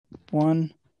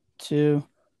One, two,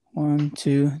 1,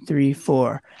 2, 3,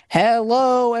 4.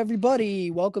 Hello,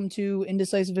 everybody. Welcome to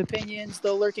Indecisive Opinions,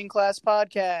 the Lurking Class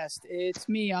podcast. It's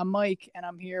me, I'm Mike, and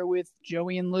I'm here with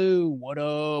Joey and Lou. What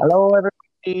up? Hello,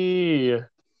 everybody.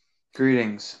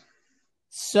 Greetings.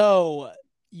 So,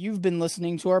 you've been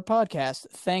listening to our podcast.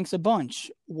 Thanks a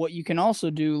bunch. What you can also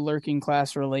do, Lurking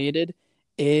Class related,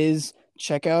 is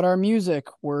check out our music.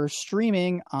 We're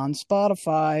streaming on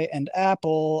Spotify and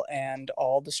Apple and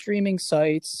all the streaming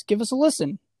sites. Give us a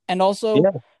listen. And also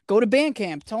go to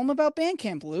Bandcamp. Tell them about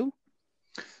Bandcamp, Lou.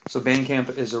 So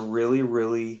Bandcamp is a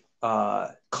really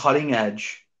cutting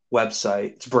edge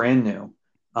website. It's brand new.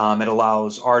 It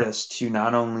allows artists to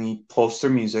not only post their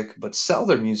music, but sell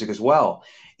their music as well.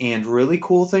 And really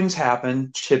cool things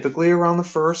happen typically around the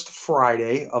first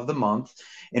Friday of the month,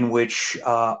 in which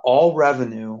all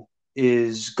revenue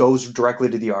goes directly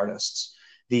to the artists.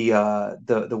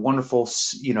 The wonderful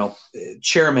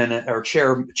chairman or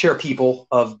chair people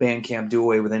of Bandcamp do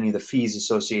away with any of the fees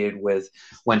associated with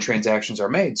when transactions are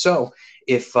made. So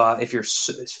if you're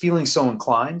feeling so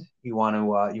inclined, you want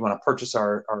to purchase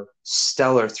our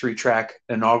stellar 3-track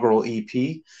inaugural EP,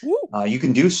 you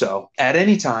can do so at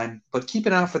any time. But keep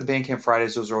an eye out for the Bandcamp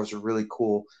Fridays. Those are always really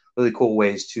cool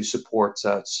ways to support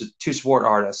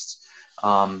artists.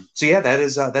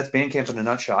 That's Bandcamp in a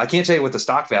nutshell. I can't tell you what the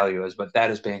stock value is, but that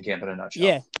is Bandcamp in a nutshell.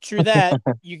 Yeah, true that.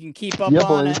 You can keep up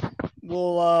on it.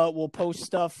 We'll post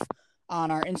stuff on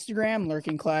our Instagram,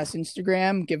 Lurking Class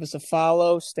Instagram. Give us a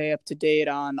follow. Stay up to date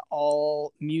on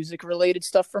all music related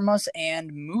stuff from us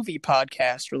and movie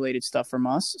podcast related stuff from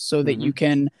us, so that you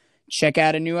can check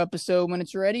out a new episode when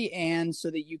it's ready, and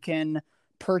so that you can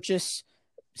purchase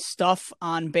stuff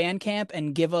on Bandcamp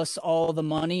and give us all the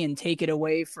money and take it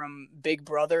away from Big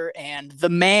Brother and the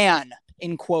man,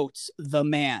 in quotes, the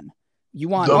man. You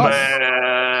want the us?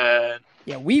 Man.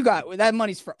 Yeah, we got that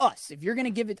money's for us. If you're gonna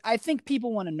give it, I think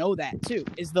people want to know that too.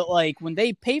 Is that like when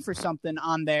they pay for something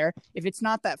on there, if it's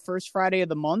not that first Friday of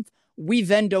the month, we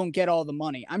then don't get all the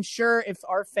money. I'm sure if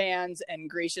our fans and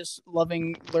gracious,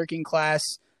 loving Lurking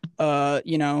Class,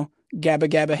 Gabba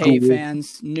Gabba Hey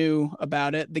fans knew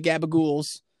about it, the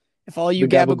Gabagools. If all you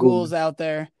Gabagools out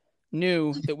there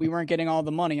knew that we weren't getting all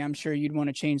the money, I'm sure you'd want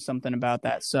to change something about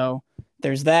that. So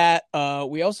there's that.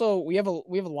 We have a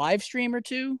live stream or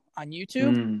two on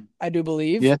YouTube, I do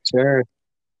believe. Yes, sir.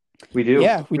 We do.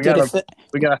 Yeah, we got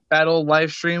a fat old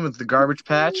live stream with the Garbage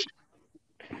Patch.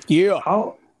 Yeah.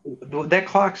 How that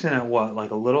clocks in at what,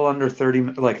 like a little under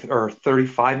 30, or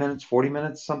 35 minutes, 40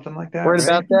 minutes, something like that. Right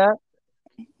about that.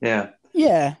 Yeah.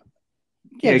 Yeah.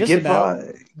 Yeah. Give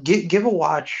a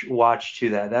watch to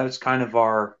that. That was kind of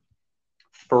our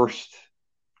first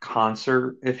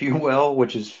concert, if you will,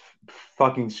 which is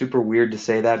fucking super weird to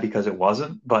say that because it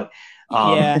wasn't, but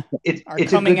it's our a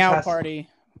coming good out party.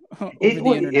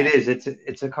 It is.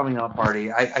 It's a coming out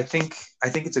party. I think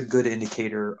it's a good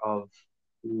indicator of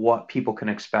what people can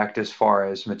expect as far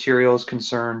as material is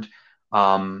concerned.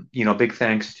 Big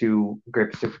thanks to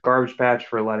Great Pacific Garbage Patch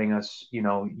for letting us,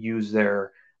 use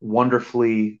their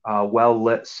wonderfully well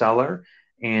lit cellar,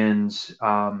 and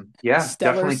stellar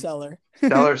definitely cellar.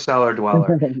 Stellar cellar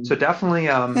dweller. So definitely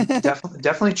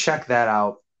check that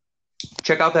out.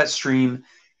 Check out that stream.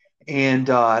 And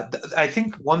I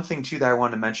think one thing too that I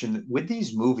wanted to mention with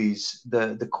these movies,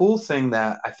 the cool thing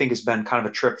that I think has been kind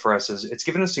of a trip for us is it's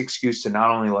given us the excuse to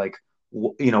not only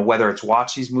whether it's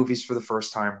watch these movies for the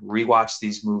first time, rewatch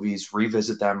these movies,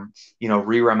 revisit them,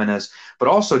 re-reminisce, but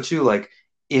also too, like,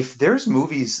 if there's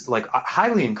movies, like, I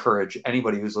highly encourage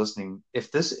anybody who's listening, if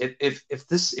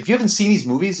you haven't seen these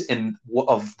movies and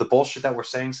of the bullshit that we're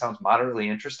saying sounds moderately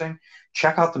interesting,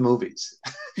 check out the movies.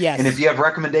 Yes. And if you have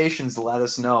recommendations, let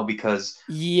us know, because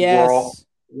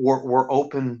we're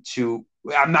open to.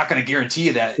 I'm not going to guarantee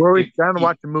you that. We're trying to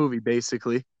watch a movie,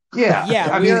 basically. Yeah.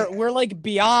 Yeah, we're like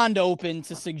beyond open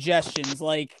to suggestions.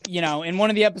 Like, in one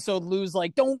of the episodes, Lou's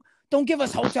like, don't give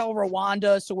us Hotel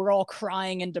Rwanda, so we're all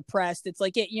crying and depressed. It's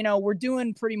like, we're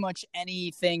doing pretty much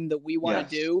anything that we want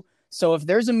to do. So if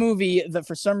there's a movie that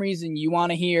for some reason you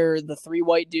want to hear the three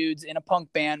white dudes in a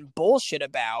punk band bullshit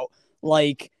about,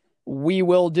 like, we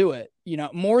will do it.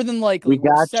 More than likely,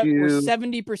 we're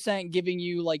 70% giving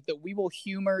you, like, that we will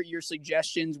humor your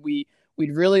suggestions. We'd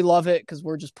really love it, because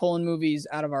we're just pulling movies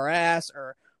out of our ass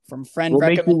or from friend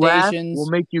recommendations. We'll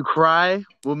make you cry.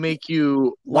 We'll make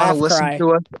you want to listen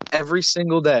to us every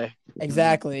single day.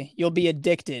 Exactly. You'll be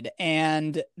addicted.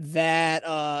 And that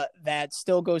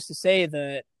still goes to say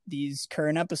that these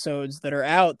current episodes that are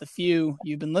out, the few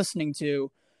you've been listening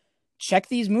to, check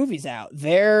these movies out.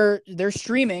 They're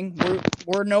streaming.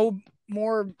 We're no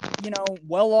more,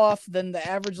 well off than the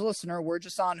average listener. We're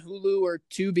just on Hulu or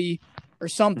Tubi or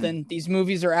something. These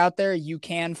movies are out there. You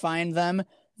can find them.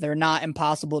 They're not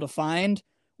impossible to find,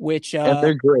 and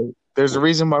they're great. There's a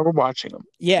reason why we're watching them.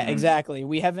 Yeah, exactly.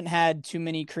 We haven't had too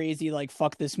many crazy, like,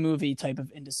 fuck this movie type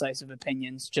of indecisive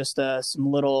opinions, just some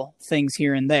little things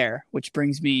here and there, which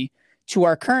brings me to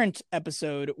our current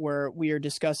episode where we are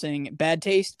discussing Bad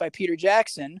Taste by Peter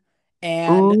Jackson.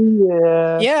 And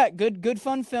good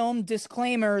fun film.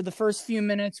 Disclaimer, the first few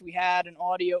minutes we had an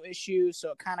audio issue,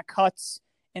 so it kind of cuts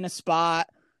in a spot.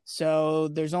 So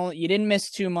you didn't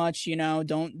miss too much,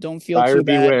 don't feel too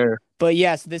bad. Beware. But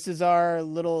yes, this is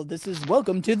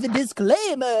welcome to the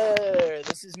disclaimer.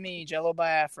 This is me, Jello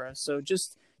Biafra. So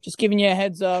just giving you a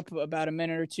heads up, about a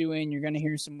minute or two in, you're going to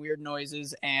hear some weird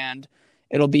noises and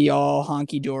it'll be all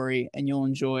honky-dory and you'll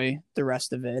enjoy the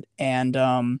rest of it. And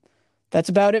that's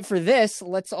about it for this.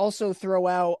 Let's also throw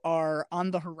out our on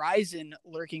the horizon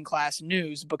Lurking Class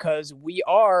news, because we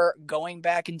are going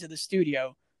back into the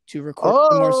studio to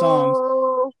record some more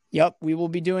songs. Yep, we will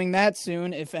be doing that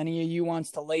soon. If any of you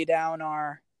wants to lay down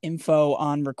our info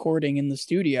on recording in the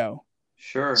studio.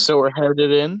 Sure. So we're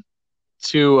headed in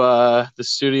to the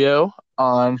studio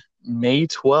on May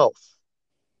 12th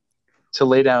to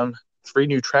lay down 3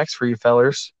 new tracks for you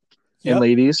fellers and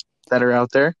ladies that are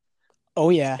out there. Oh,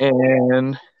 yeah.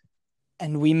 And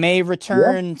we may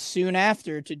return soon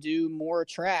after to do more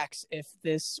tracks if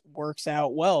this works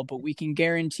out well, but we can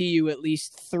guarantee you at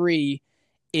least 3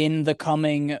 in the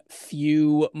coming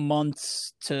few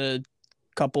months to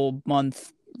couple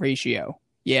month ratio.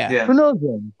 Yeah. Who knows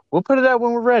then? We'll put it out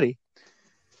when we're ready.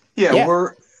 Yeah.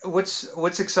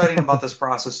 What's exciting about this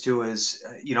process too is,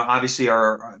 obviously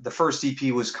the first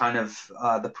EP was kind of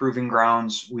the proving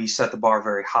grounds. We set the bar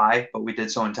very high, but we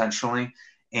did so intentionally.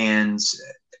 And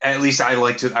at least I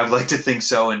would like to think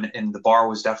so. And the bar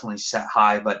was definitely set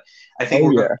high, but I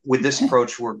think with this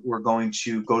approach, we're going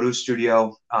to go to a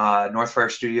studio,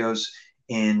 Northfire Studios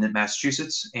in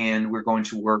Massachusetts, and we're going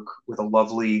to work with a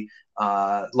lovely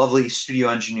studio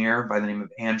engineer by the name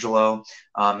of Angelo.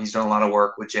 He's done a lot of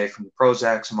work with Jay from the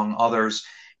Prozacs, among others,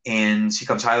 and he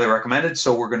comes highly recommended.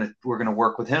 So we're gonna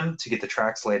work with him to get the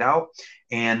tracks laid out,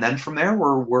 and then from there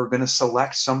we're gonna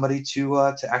select somebody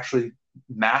to actually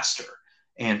master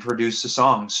and produce the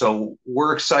song. So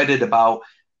we're excited about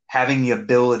having the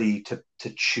ability to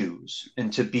choose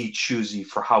and to be choosy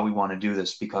for how we want to do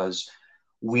this, because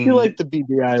we like the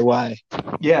DIY.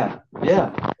 Yeah.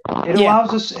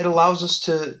 It allows us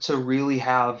to really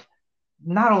have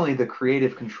not only the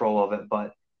creative control of it,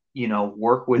 but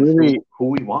work with who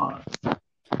we want.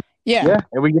 Yeah,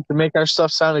 and we get to make our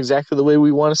stuff sound exactly the way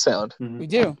we want to sound. Mm-hmm. We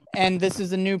do, and this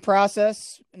is a new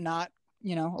process, not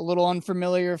a little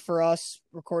unfamiliar for us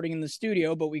recording in the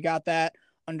studio, but we got that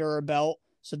under our belt.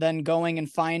 So then going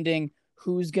and finding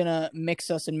who's gonna mix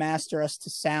us and master us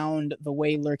to sound the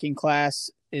way Lurking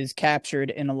Class is captured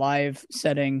in a live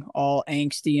setting, all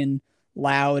angsty and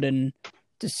loud and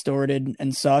distorted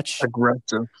and such. Aggressive.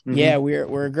 Mm-hmm. Yeah,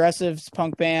 we're aggressive. It's a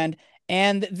punk band.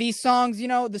 And these songs,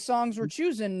 the songs we're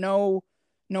choosing, no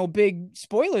big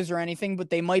spoilers or anything, but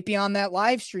they might be on that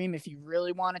live stream if you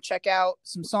really want to check out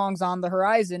some songs on the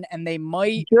horizon, and they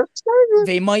might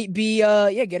be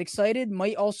get excited.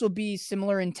 Might also be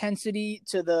similar intensity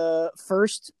to the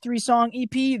first 3-song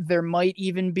EP. There might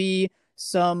even be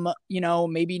some,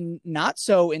 maybe not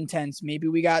so intense. Maybe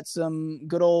we got some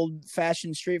good old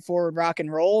fashioned straightforward rock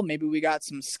and roll. Maybe we got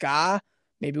some ska.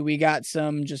 Maybe we got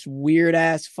some just weird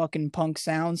ass fucking punk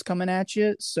sounds coming at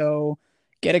you. So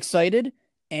get excited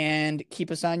and keep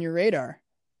us on your radar.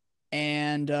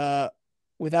 And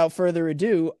without further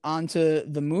ado, onto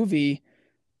the movie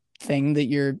thing that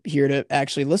you're here to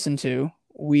actually listen to.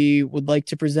 We would like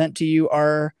to present to you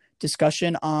our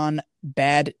discussion on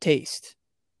Bad Taste.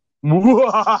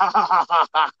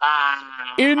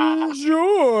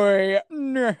 Enjoy.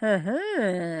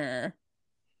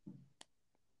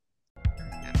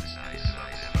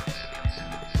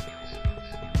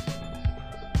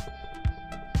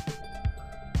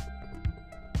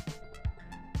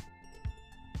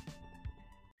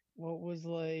 What was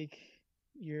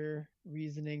your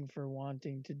reasoning for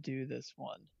wanting to do this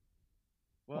one?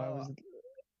 Well, why was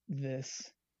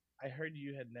this? I heard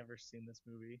you had never seen this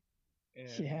movie. And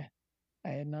yeah, I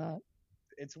had not.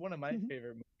 It's one of my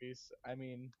favorite movies. I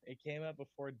mean, it came out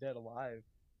before Dead Alive.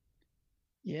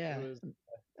 Yeah. It was.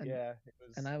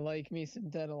 And I like me some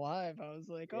Dead Alive. I was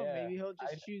like, maybe he'll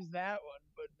just choose that one,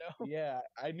 but no. Yeah,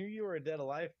 I knew you were a Dead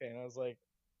Alive fan. I was like,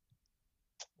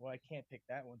 well, I can't pick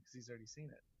that one because he's already seen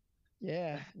it.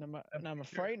 Yeah, and I'm a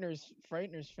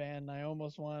Frighteners fan. I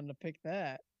almost wanted to pick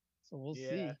that, so we'll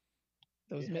see.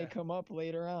 Those may come up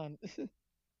later on.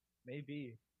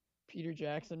 Maybe. Peter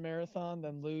Jackson marathon.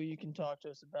 Then Lou, you can talk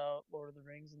to us about Lord of the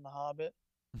Rings and The Hobbit.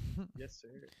 Yes,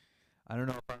 sir. I don't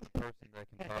know if I'm the person that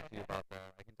can talk to you about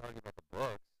that. I can talk to you about the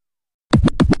books.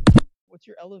 What's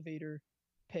your elevator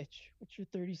pitch? What's your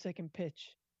 30-second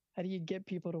pitch? How do you get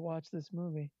people to watch this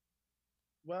movie?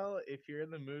 Well, if you're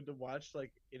in the mood to watch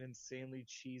like an insanely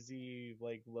cheesy,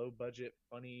 like low budget,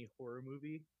 funny horror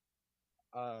movie,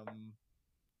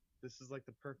 this is like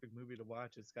the perfect movie to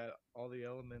watch. It's got all the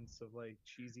elements of like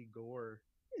cheesy gore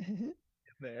in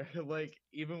there. Like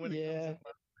even when it comes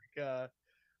to like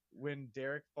when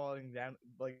Derek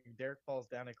falls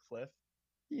down a cliff.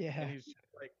 Yeah. And he's just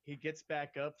like he gets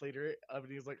back up later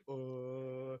and he's like,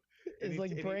 oh, his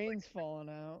like brain's falling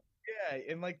out. Yeah,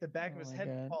 and like the back of his head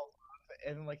God. falls off,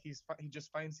 and like he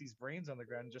just finds these brains on the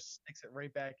ground and just sticks it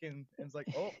right back in, and it's like,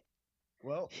 oh,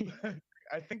 well,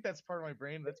 I think that's part of my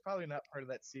brain. That's probably not part of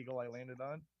that seagull I landed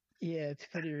on. Yeah, it's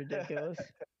pretty ridiculous.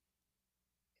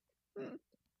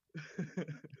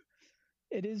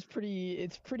 It's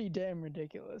pretty damn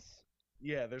ridiculous.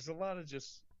 Yeah, there's a lot of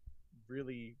just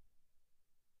really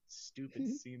stupid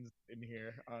scenes in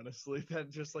here, honestly, that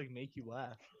just like make you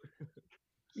laugh.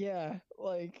 Yeah,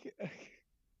 like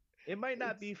it might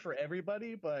not be for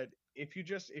everybody, but if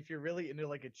you're really into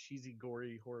like a cheesy,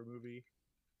 gory horror movie,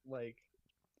 like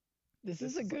this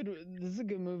is a good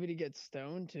movie to get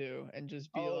stoned to and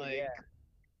just be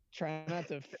try not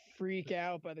to freak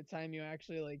out by the time you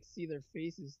actually like see their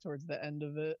faces towards the end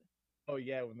of it. Oh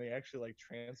yeah, when they actually like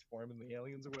transform into the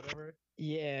aliens or whatever.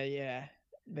 Yeah.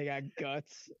 They got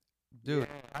guts. Dude,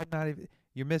 I'm not even.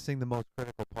 You're missing the most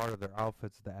critical part of their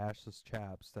outfits: the ashless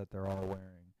chaps that they're all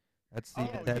wearing. That's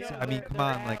the. I mean, come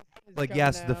on, like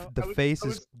yes, the face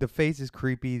is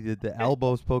creepy. The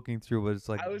elbows poking through, but it's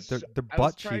like their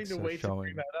butt cheeks are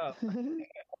showing.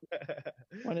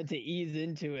 Wanted to ease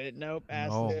into it. Nope,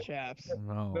 assless chaps.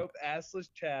 No. Nope, assless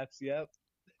chaps. Yep,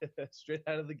 straight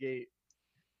out of the gate.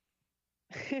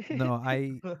 No,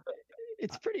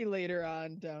 It's pretty later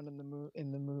on down in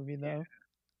the movie though.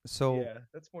 So yeah,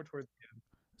 that's more towards the end.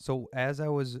 So as I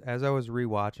was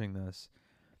rewatching this,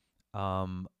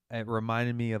 it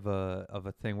reminded me of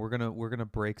a thing. We're gonna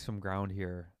break some ground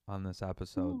here on this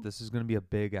episode. Ooh. This is gonna be a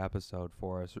big episode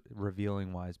for us,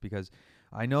 revealing wise, because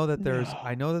I know that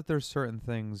there's certain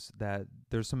things that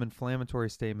there's some inflammatory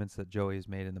statements that Joey has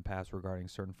made in the past regarding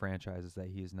certain franchises that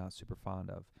he is not super fond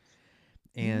of.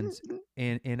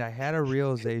 And I had a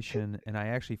realization, and I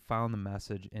actually found the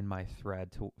message in my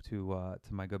thread to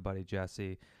my good buddy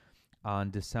Jesse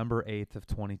on December 8th of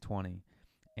 2020,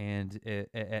 and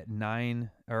at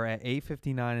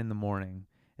 8:59 in the morning.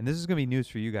 And this is gonna be news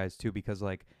for you guys too, because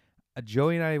like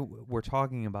Joey and I were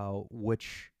talking about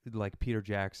which like Peter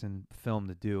Jackson film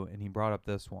to do, and he brought up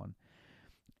this one,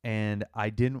 and I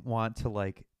didn't want to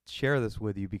like share this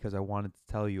with you because I wanted to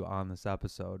tell you on this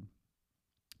episode.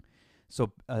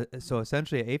 So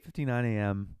essentially at 8:59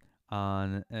 a.m.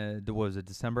 on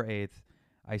December 8th,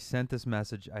 I sent this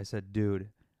message. I said, dude,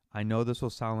 I know this will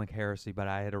sound like heresy, but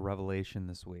I had a revelation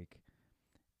this week.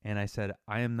 And I said,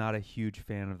 I am not a huge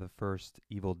fan of the first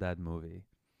Evil Dead movie.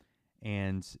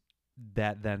 And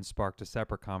that then sparked a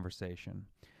separate conversation.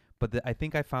 But I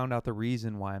think I found out the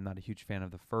reason why I'm not a huge fan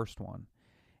of the first one.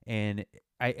 And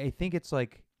I think it's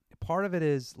like, part of it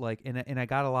is like, and I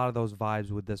got a lot of those vibes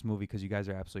with this movie because you guys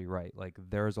are absolutely right. Like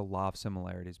there's a lot of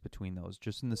similarities between those,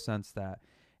 just in the sense that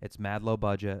it's mad low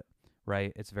budget,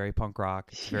 right? It's very punk rock.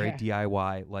 It's very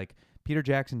DIY. Like Peter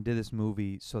Jackson did this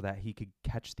movie so that he could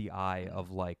catch the eye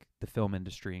of like the film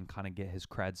industry and kind of get his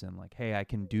creds in. Like, hey, I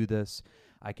can do this.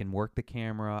 I can work the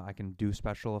camera. I can do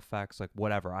special effects. Like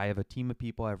whatever. I have a team of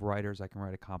people. I have writers. I can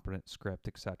write a competent script,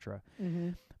 etc.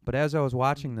 Mm-hmm. But as I was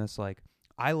watching this, like,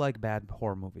 I like bad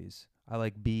horror movies. I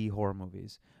like B horror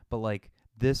movies. But like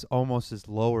this almost is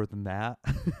lower than that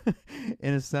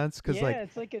in a sense, because like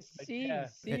it's like a C,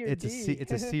 C or it's D.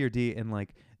 It's a C or D, and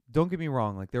like don't get me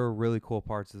wrong, like there were really cool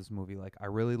parts of this movie. Like I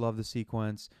really love the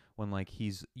sequence when like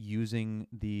he's using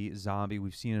the zombie.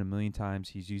 We've seen it a million times.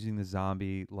 He's using the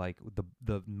zombie, like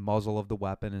the muzzle of the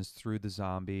weapon is through the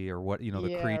zombie or what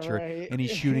the creature, right. and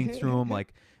he's shooting through him.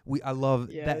 Like I love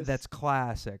that. That's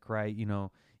classic, right?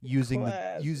 Using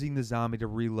the zombie to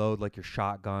reload like your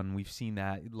shotgun. We've seen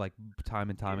that like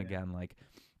time and time again. Like,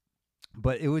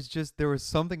 but it was just, there was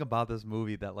something about this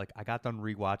movie that like I got done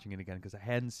rewatching it again because I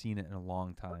hadn't seen it in a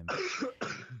long time.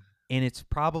 And it's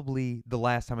probably the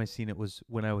last time I seen it was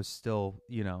when I was still,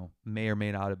 may or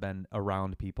may not have been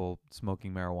around people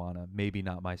smoking marijuana. Maybe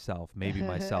not myself. Maybe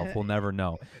myself. We'll never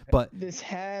know. But this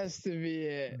has to be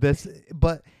it.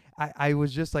 But I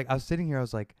was just like, I was sitting here. I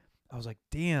was like,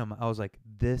 damn. I was like,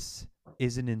 this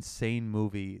is an insane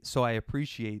movie. So I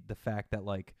appreciate the fact that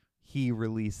like he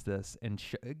released this, and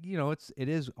you know, it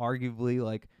is arguably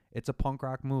like it's a punk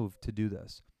rock move to do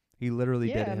this. He literally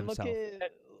did it himself.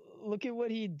 Look at what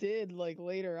he did like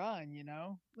later on, you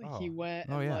know? Like he went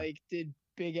and yeah. like did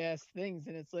big ass things,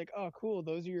 and it's like, oh cool,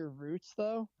 those are your roots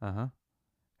though. Uh-huh.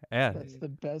 Yeah. That's the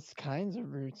best kinds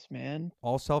of roots, man.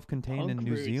 All self-contained Punk in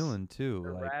New roots. Zealand too.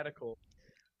 They're like radical.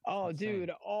 Oh,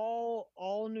 dude,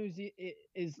 all New Zealand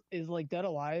is like Dead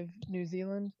Alive New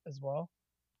Zealand as well.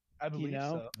 I believe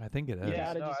so. I think it is.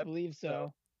 Yeah, I believe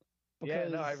so. Because,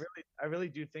 yeah, no, I really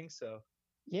do think so.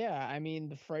 Yeah, I mean,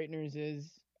 The Frighteners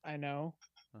is, I know,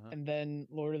 and then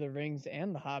Lord of the Rings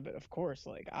and The Hobbit, of course,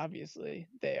 like obviously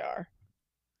they are.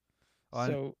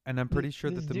 So, and I'm pretty sure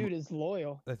this that the dude is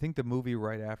loyal. I think the movie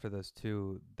right after this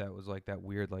too, that was like that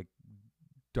weird like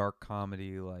dark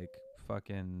comedy like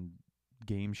fucking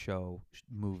game show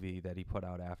movie that he put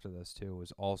out after this too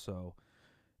was also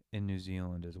in New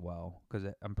Zealand as well,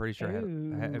 because I'm pretty sure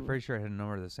I'm pretty sure it had a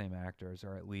number of the same actors,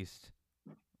 or at least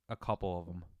a couple of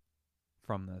them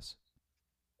from this.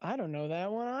 I don't know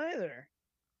that one either.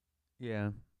 Yeah,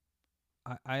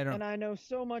 I don't. And I know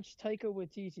so much Taika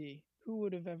Waititi. Who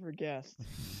would have ever guessed?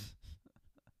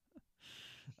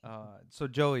 So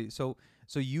Joey, so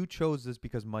you chose this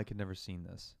because Mike had never seen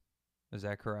this. Is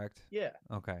that correct? Yeah.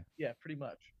 Okay. Yeah, pretty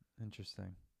much.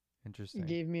 Interesting. He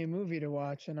gave me a movie to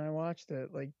watch, and I watched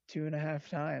it like 2.5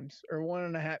 times, or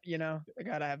 1.5. You know, I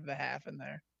gotta have the half in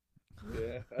there.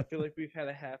 Yeah, I feel like we've had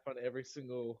a half on every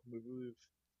single movie we've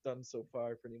done so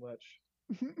far, pretty much.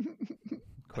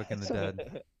 Quick and the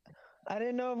Dead. I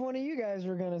didn't know if one of you guys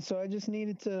were gonna, so I just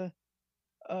needed to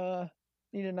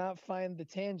not find the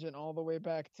tangent all the way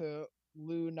back to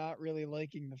Lou not really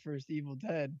liking the first Evil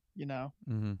Dead. You know.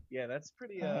 Mm-hmm. Yeah, that's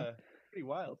pretty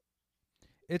wild.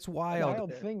 It's wild.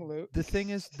 Wild thing, Luke. The thing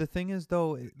is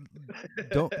though,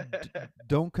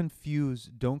 don't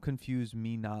confuse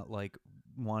me not like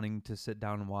wanting to sit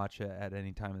down and watch it at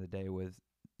any time of the day with,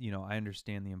 you know, I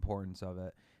understand the importance of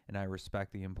it, and I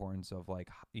respect the importance of like,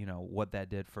 you know, what that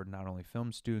did for not only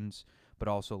film students but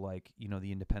also like, you know,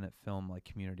 the independent film like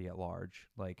community at large.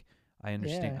 Like I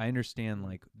understand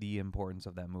like the importance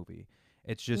of that movie.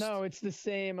 It's just no, it's the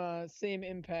same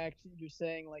impact you're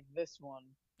saying like this one.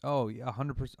 Oh yeah,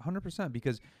 100%,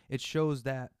 because it shows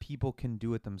that people can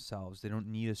do it themselves. They don't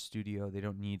need a studio. They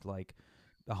don't need like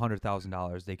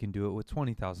 $100,000. They can do it with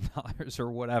 $20,000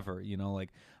 or whatever. You know, like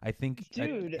I think,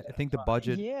 dude, I think the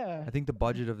budget. Yeah. I think the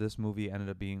budget of this movie ended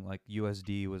up being like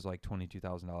USD was like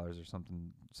 $22,000 or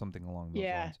something along those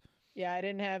lines. Yeah, I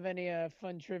didn't have any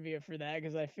fun trivia for that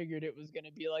because I figured it was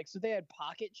gonna be like, so they had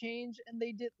pocket change and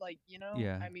they did like, you know,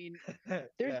 yeah. I mean,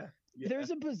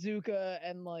 there's a bazooka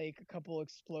and like a couple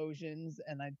explosions,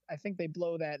 and I think they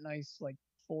blow that nice like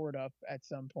Ford up at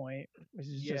some point, which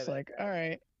is just like, all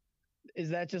right, is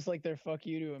that just like their fuck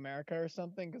you to America or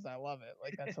something? Because I love it,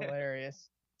 like that's hilarious.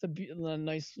 It's a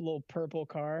nice little purple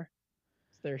car.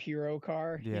 It's their hero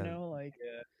car, you know, like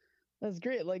that's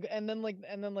great. Like and then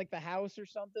the house or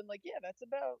something, like that's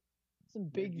about some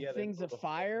big things of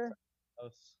fire.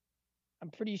 I'm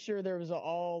pretty sure there was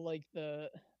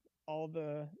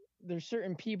there's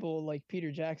certain people like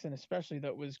Peter Jackson especially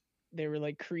they were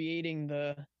like creating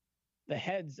the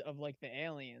heads of like the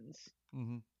aliens,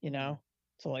 you know,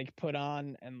 to like put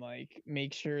on and like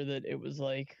make sure that it was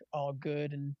like all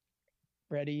good and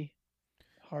ready,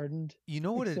 hardened. You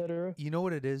know what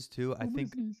it is too. I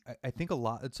think a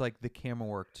lot. It's like the camera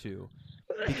work too,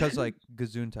 because like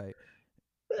Gesundheit.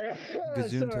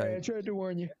 Sorry, I tried to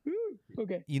warn you.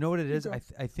 Okay. You know what it is?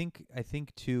 I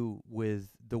think too, with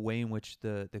the way in which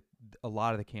the a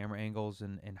lot of the camera angles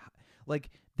and like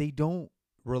they don't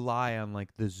rely on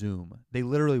like the zoom. They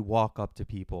literally walk up to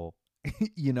people,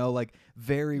 you know, like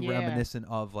very reminiscent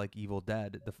of like Evil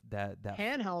Dead. That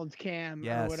handheld cam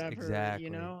or whatever. Exactly.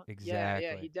 You know. Exactly.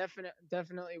 Yeah. He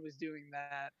definitely was doing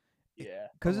that. Yeah.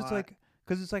 Because it's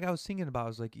like I was thinking about. I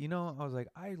was like, you know,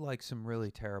 I like some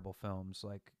really terrible films,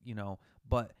 like, you know,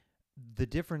 but the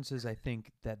difference is I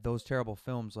think that those terrible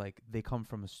films, like, they come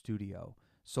from a studio.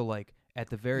 So like at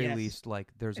the very least,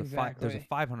 like there's a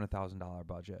 $500,000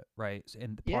 budget, right?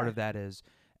 And part of that is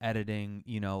editing,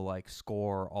 you know, like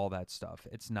score, all that stuff.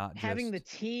 It's not having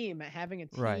just a team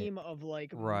of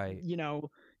like, you know,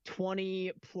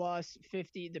 20 plus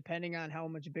 50, depending on how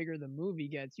much bigger the movie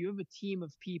gets. You have a team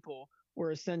of people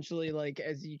where essentially, like,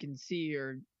 as you can see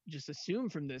or just assume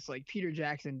from this, like Peter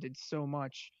Jackson did so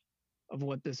much of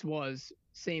what this was.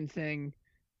 Same thing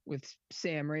with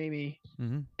Sam Raimi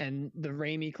and the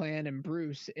Raimi clan and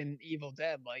Bruce in Evil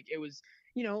Dead. Like, it was,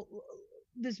 you know,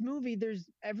 this movie,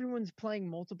 everyone's playing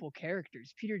multiple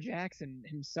characters. Peter Jackson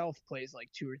himself plays like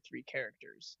 2 or 3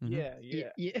 characters. Yeah.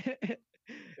 Yeah.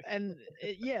 And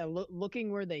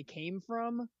looking where they came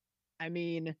from, I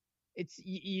mean, it's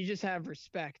you just have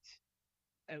respect,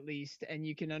 at least, and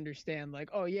you can understand like,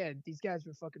 oh yeah, these guys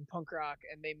were fucking punk rock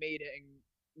and they made it and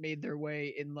made their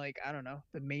way in, like, I don't know,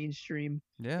 the mainstream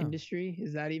industry.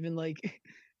 Is that even like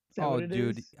is that what it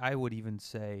dude, is? I would even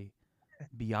say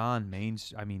beyond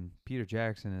I mean, Peter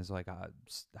Jackson is like a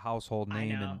household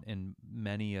name in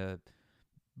many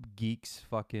geeks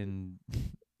fucking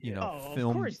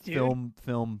film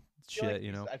shit,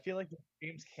 like, I feel like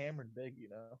James Cameron big,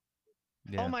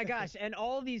 Yeah. Oh my gosh, and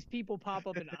all these people pop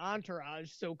up in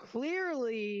Entourage, so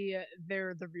clearly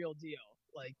they're the real deal.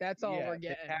 Like, that's all we're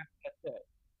getting.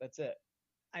 That's it.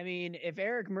 I mean, if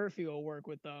Eric Murphy will work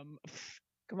with them,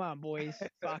 come on, boys.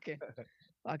 fucking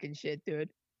shit,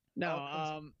 dude.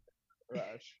 No,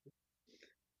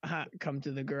 garage. Come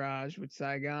to the garage with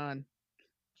Saigon.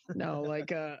 No,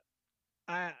 like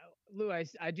Lou,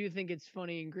 I do think it's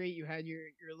funny and great you had your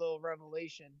little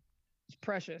revelation. It's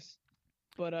precious.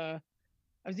 But I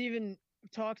was even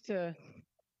talked to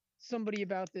somebody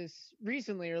about this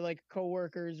recently, or like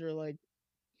coworkers or like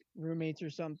roommates or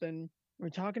something. We're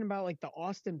talking about like the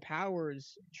Austin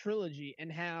Powers trilogy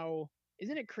and how,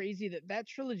 isn't it crazy that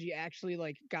trilogy actually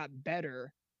like got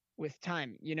better with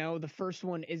time? The first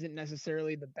one isn't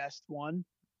necessarily the best one.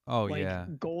 Oh like, yeah.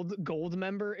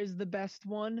 Goldmember is the best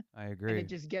one. I agree. And it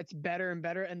just gets better and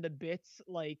better, and the bits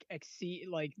like exceed,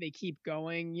 like they keep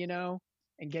going,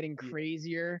 and getting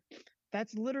crazier.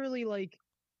 That's literally like,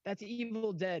 that's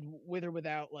Evil Dead with or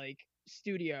without like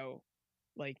studio,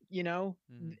 like,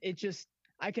 it just,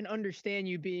 I can understand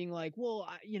you being like, well,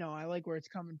 I like where it's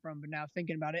coming from, but now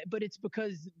thinking about it, but it's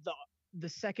because the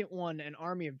second one and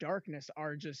Army of Darkness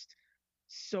are just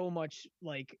so much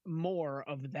like more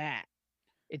of that.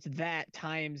 It's that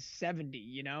times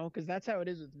 70, because that's how it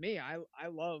is with me. I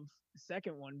love the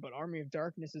second one, but Army of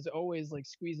Darkness is always like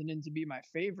squeezing in to be my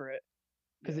favorite,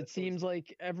 because it seems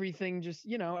like everything just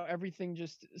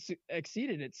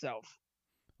exceeded itself.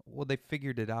 Well, they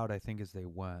figured it out, I think, as they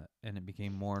went, and it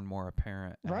became more and more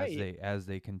apparent as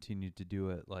they continued to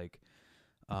do it. Like,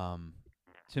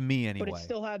 to me anyway. But it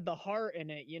still had the heart in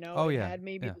it, Oh it yeah. had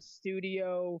maybe the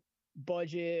studio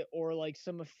budget or like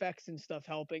some effects and stuff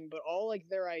helping, but all like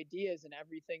their ideas and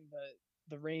everything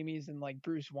the Raimis and like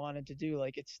Bruce wanted to do,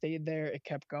 like it stayed there, it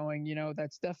kept going.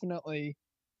 That's definitely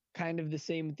kind of the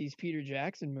same with these Peter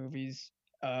Jackson movies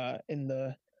in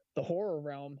the horror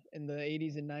realm in the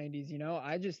 80s and 90s.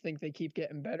 I just think they keep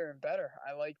getting better and better.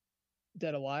 I like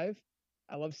Dead Alive.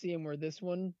 I love seeing where this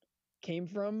one came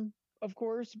from, of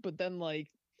course, but then like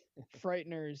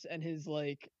Frighteners and his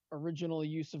like original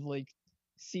use of like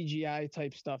CGI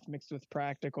type stuff mixed with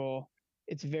practical,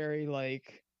 it's very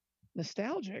like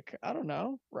nostalgic. I don't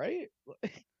know, right?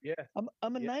 Yeah.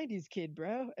 I'm a 90s kid,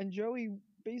 bro, and Joey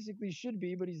basically should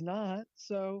be, but he's not.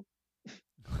 So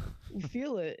we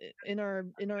feel it in our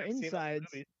insides.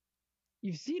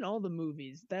 You've seen all the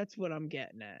movies. That's what I'm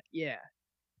getting at. Yeah.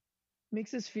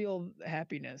 Makes us feel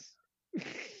happiness.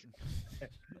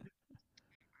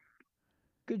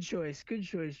 Good choice,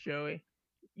 Joey.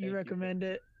 You recommend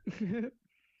it?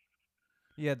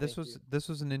 Yeah, this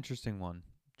was an interesting one,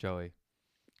 Joey.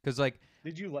 Because like,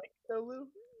 did you like it though, Lou?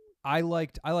 I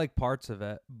liked parts of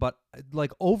it, but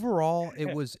like overall,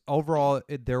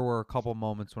 there were a couple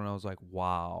moments when I was like,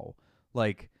 wow,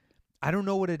 like I don't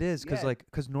know what it is,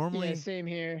 because normally same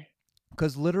here.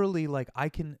 Because literally, like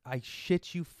I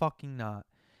shit you fucking not,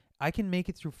 I can make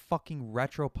it through fucking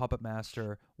Retro Puppet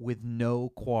Master with no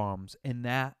qualms, and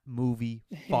that movie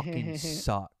fucking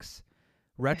sucks.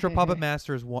 Retro Puppet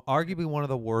Master is arguably one of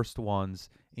the worst ones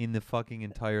in the fucking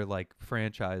entire like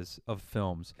franchise of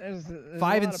films. There's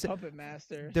 5 and and 6 Puppet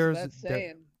Master.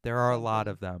 There are a lot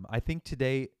of them. I think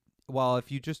today, well,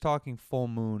 if you're just talking Full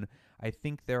Moon, I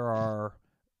think there are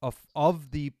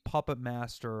of the Puppet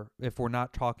Master. If we're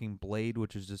not talking Blade,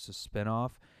 which is just a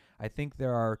spinoff, I think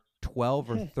there are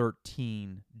 12 or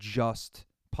 13 just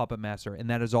Puppet Master, and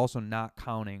that is also not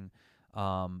counting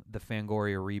the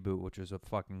Fangoria reboot, which is a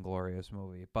fucking glorious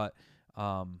movie. But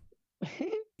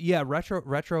yeah,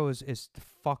 retro is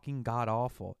fucking god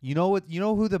awful. You know what? You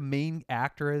know who the main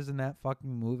actor is in that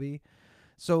fucking movie?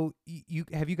 So you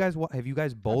guys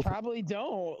both I probably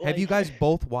don't. Have you guys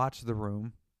both watched The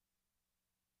Room?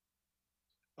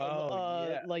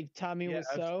 Like Tommy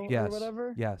Wiseau or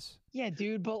whatever. Yes. Yeah,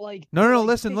 dude, but like no.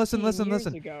 like Listen.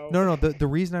 No. The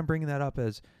reason I'm bringing that up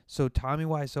is so Tommy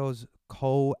Wiseau's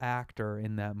co-actor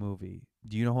in that movie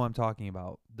Do you know who I'm talking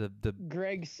about? The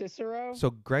Greg Cicero.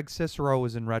 So Greg Cicero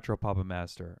was in Retro Puppet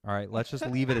Master. All right, let's just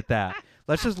leave it at that.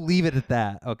 Let's just leave it at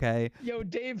that, okay? Yo,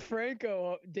 Dave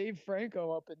Franco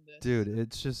up in this. Dude,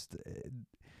 it's just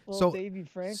Little Davey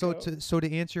Franco.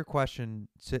 to answer your question,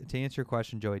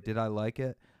 Joey, did I like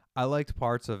it? I liked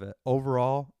parts of it.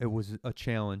 Overall, it was a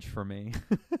challenge for me.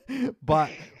 but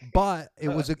it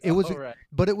was a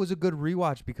good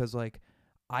rewatch because like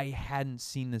I hadn't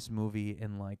seen this movie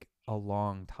in like a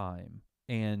long time,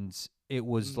 and it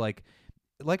was like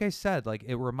I said, like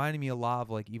it reminded me a lot of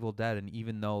like Evil Dead, and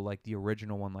even though like the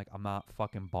original one, like I'm not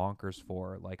fucking bonkers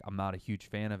for, like I'm not a huge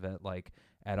fan of it, like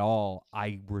at all.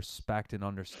 I respect and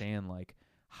understand like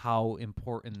how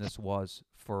important this was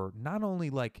for not only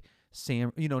like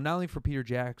not only for Peter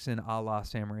Jackson a la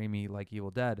Sam Raimi like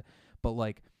Evil Dead, but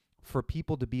like for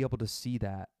people to be able to see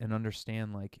that and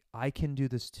understand like I can do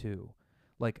this too.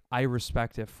 Like I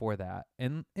respect it for that,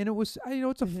 and it was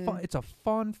it's a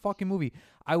fun fucking movie.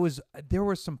 There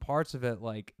were some parts of it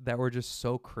like that were just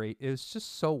so crazy. It was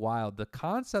just so wild. The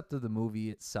concept of the movie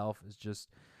itself is just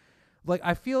like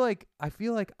I feel like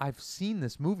I've seen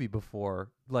this movie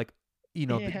before. Like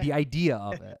the idea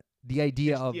of it,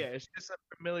 it's just a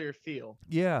familiar feel.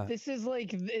 Yeah, this is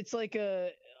like it's like a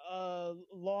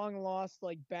long lost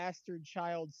like bastard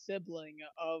child sibling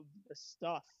of the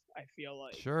stuff. I feel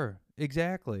like sure,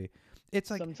 exactly. It's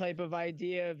like some type of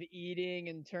idea of eating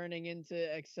and turning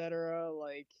into etc.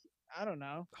 Like I don't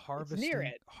know, harvesting, it's near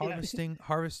it.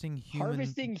 harvesting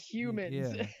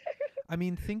humans. Yeah. I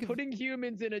mean, putting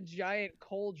humans in a giant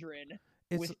cauldron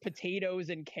with potatoes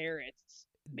and carrots,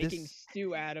 making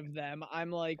stew out of them.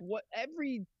 I'm like, what?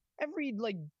 Every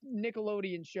like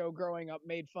Nickelodeon show growing up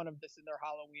made fun of this in their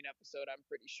Halloween episode. I'm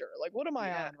pretty sure. Like, what am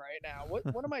I on right now?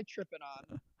 What am I tripping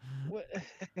on? What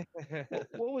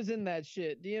what was in that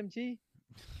shit? DMT?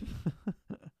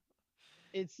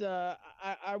 It's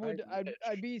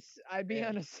I'd be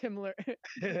on a similar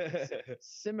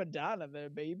Simadonna there,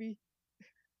 baby.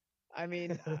 I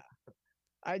mean,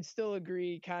 I'd still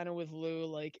agree kind of with Lou.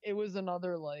 Like it was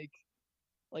another like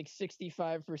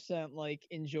 65% like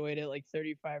enjoyed it, like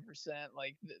 35%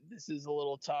 like this is a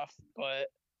little tough, but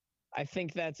I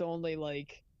think that's only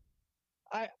like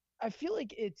I feel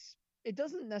like it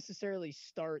doesn't necessarily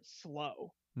start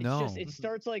slow. It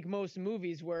starts like most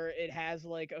movies where it has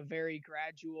like a very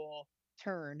gradual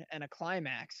turn and a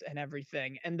climax and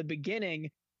everything. And the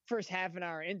beginning, first half an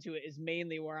hour into it is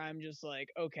mainly where I'm just like,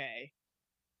 okay,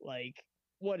 like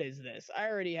what is this? I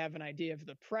already have an idea of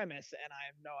the premise and I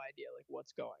have no idea like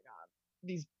what's going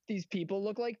on. These people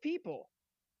look like people.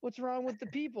 What's wrong with the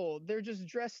people? They're just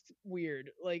dressed weird.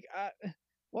 Like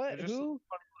what? Who?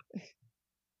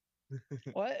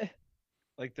 What?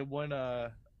 Like the one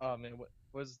oh man, what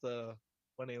was the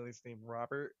one alien's name?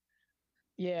 Robert?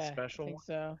 Yeah. Special? I think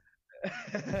so.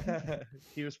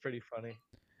 He was pretty funny.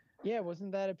 Yeah,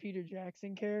 wasn't that a Peter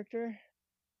Jackson character?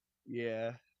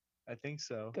 Yeah, I think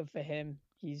so. Good for him.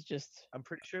 He's just I'm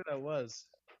pretty sure that was.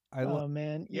 Oh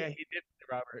man. Yeah, he did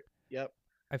Robert. Yep.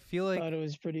 I feel like thought it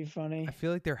was pretty funny. I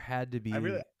feel like there had to be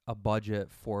a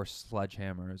budget for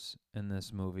sledgehammers in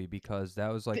this movie because that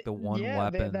was like the one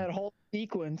weapon. That whole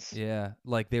sequence. Yeah,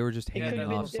 like they were just handing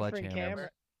off sledgehammers.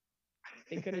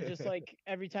 They could have just like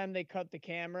every time they cut the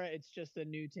camera, it's just a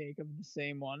new take of the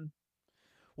same one.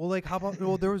 Well, like how about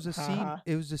there was a scene.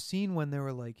 It was a scene when they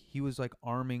were like he was like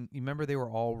arming. You remember they were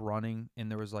all running, and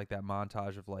there was like that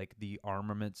montage of like the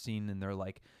armament scene, and they're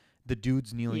like the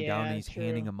dude's kneeling down and he's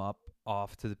handing them up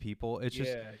off to the people. It's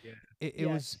just it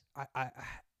was I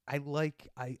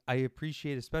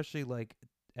appreciate, especially like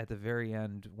at the very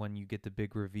end when you get the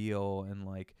big reveal and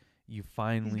like you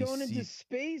finally he's going into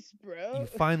space, bro. You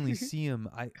finally see him.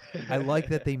 I like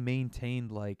that they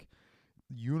maintained like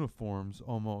uniforms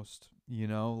almost,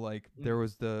 like there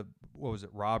was what was it,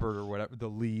 Robert or whatever, the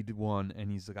lead one, and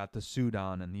he's got the suit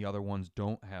on and the other ones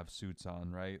don't have suits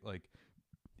on, right? Like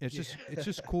it's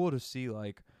just cool to see.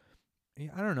 Like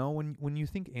I don't know, when you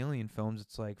think alien films,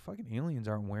 it's like fucking aliens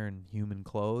aren't wearing human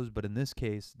clothes, but in this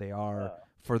case they are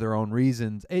for their own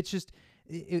reasons. It's just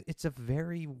it's a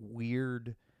very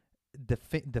weird. The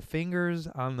fingers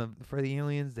for the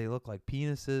aliens, they look like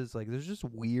penises. Like there's just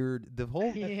weird. The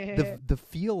whole the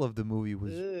feel of the movie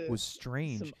was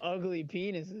strange. Some ugly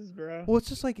penises, bro. Well, it's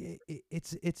just like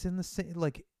it's in the same,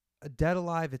 like Dead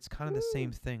Alive. It's kind of the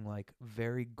same thing, like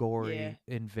very gory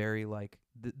and very like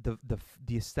the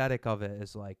aesthetic of it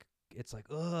is like it's like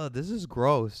this is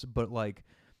gross. But like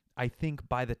I think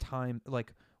by the time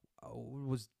like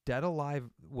was Dead Alive,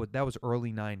 that was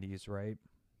early 90s, right?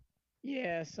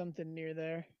 Yeah, something near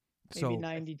there. Maybe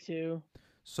 92.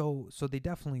 So they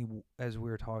definitely, as we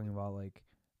were talking about, like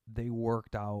they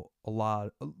worked out a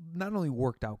lot, not only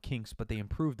worked out kinks, but they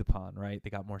improved upon, right? They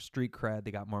got more street cred,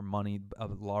 they got more money, a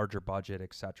larger budget,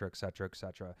 et cetera, et cetera, et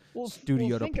cetera.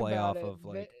 Studio to play off of,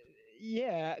 like.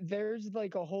 Yeah, there's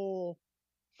like a whole,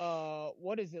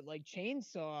 what is it, like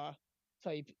chainsaw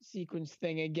type sequence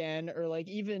thing again, or like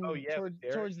even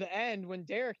towards the end when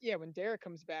Derek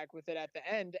comes back with it at the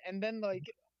end, and then like,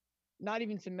 not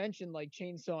even to mention like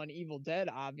Chainsaw and Evil Dead,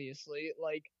 obviously,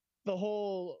 like the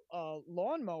whole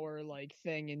lawnmower like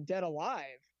thing in Dead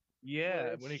Alive.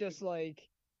 Yeah, it's just like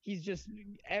he's just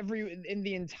in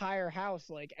the entire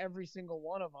house, like every single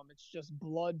one of them, it's just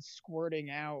blood squirting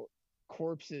out,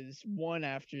 corpses one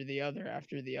after the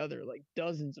other, like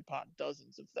dozens upon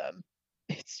dozens of them.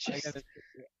 It's just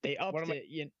they upped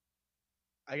it.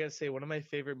 I gotta say, one of my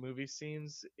favorite movie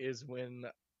scenes is when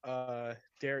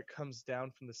Derek comes down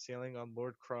from the ceiling on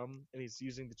Lord Crumb, and he's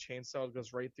using the chainsaw. It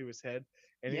goes right through his head,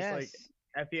 and he's like,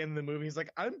 at the end of the movie, he's like,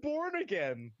 "I'm born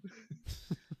again."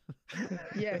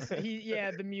 Yes,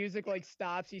 the music like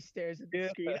stops. He stares at the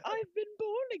screen. I've been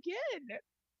born again.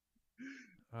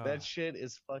 That shit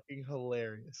is fucking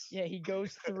hilarious. Yeah, he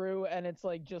goes through, and it's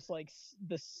like just like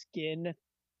the skin,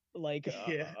 like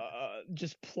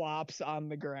just plops on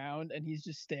the ground, and he's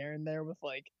just staring there with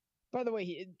like. By the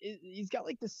way, he's got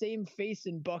like the same face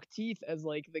and buck teeth as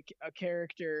like a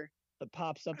character that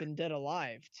pops up in Dead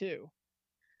Alive too.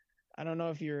 I don't know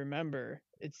if you remember.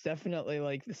 It's definitely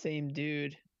like the same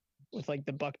dude with like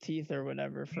the buck teeth or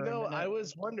whatever. I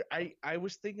was wondering. I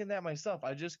was thinking that myself.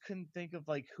 I just couldn't think of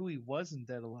like who he was in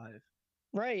Dead Alive.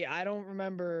 Right. I don't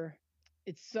remember.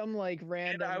 It's some like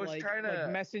random like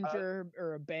messenger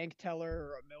or a bank teller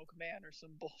or a milkman or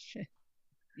some bullshit.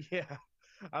 Yeah.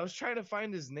 I was trying to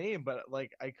find his name, but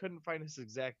like I couldn't find his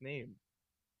exact name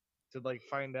to like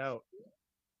find out.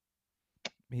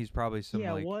 He's probably some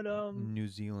New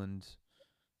Zealand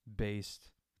based,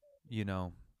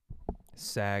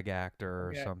 SAG actor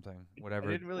or something. Whatever.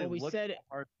 I didn't really look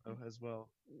hard though as well.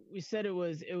 We said it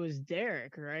was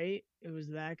Derek, right? It was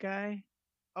that guy.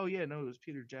 Oh yeah, no, it was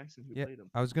Peter Jackson who played him.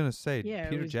 I was gonna say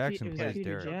Peter Jackson plays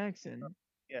Derek. Jackson.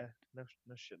 Yeah, no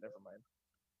shit, never mind.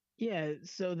 Yeah,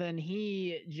 so then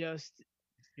he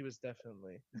was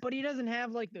definitely. But he doesn't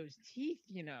have like those teeth,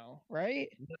 right?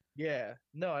 Yeah.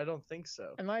 No, I don't think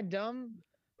so. Am I dumb?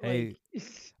 Hey,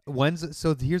 here's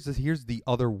the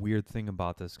other weird thing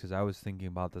about this, because I was thinking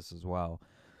about this as well.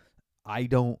 I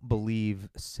don't believe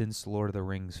since Lord of the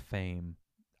Rings fame,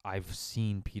 I've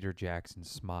seen Peter Jackson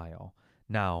smile.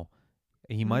 Now,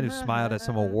 he might have smiled at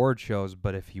some award shows,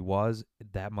 but if he was,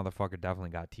 that motherfucker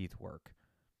definitely got teeth work.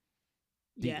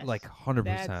 Yes, like 100%.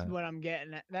 That's what I'm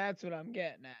getting at.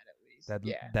 At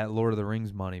least. That Lord of the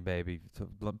Rings money, baby.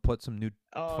 To put some new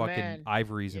fucking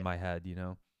ivories in my head,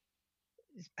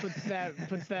 Puts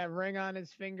that ring on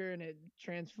his finger, and it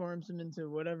transforms him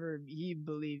into whatever he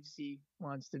believes he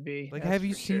wants to be. Like, have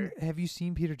you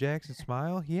seen Peter Jackson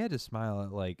smile? He had to smile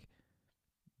at like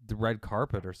the red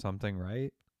carpet or something,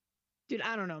 right? Dude,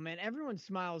 I don't know, man. Everyone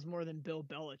smiles more than Bill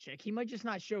Belichick. He might just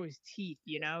not show his teeth,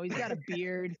 He's got a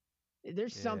beard.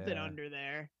 There's something under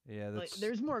there. Yeah,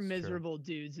 there's more miserable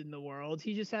dudes in the world.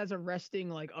 He just has a resting,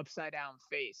 like, upside down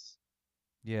face.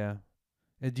 Yeah.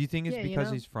 Do you think it's because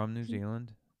he's from New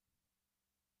Zealand?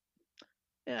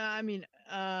 Yeah, I mean,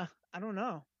 I don't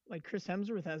know. Like, Chris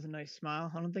Hemsworth has a nice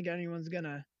smile. I don't think anyone's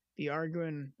gonna be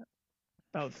arguing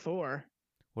about Thor.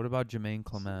 What about Jermaine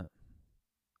Clement?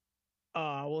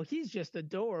 Well, he's just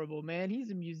adorable, man.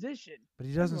 He's a musician. But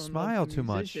he doesn't smile too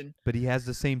much. But he has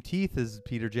the same teeth as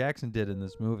Peter Jackson did in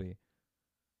this movie.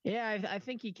 Yeah, I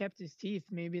think he kept his teeth.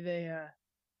 Maybe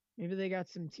they got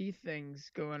some teeth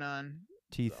things going on.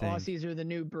 Teeth things. Aussies are the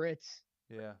new Brits.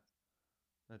 Yeah,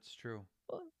 that's true.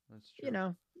 Well, that's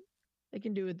true. They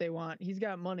can do what they want. He's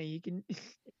got money. He can he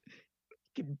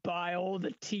can buy all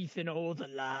the teeth in all the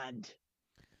land.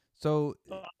 So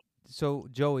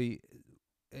Joey,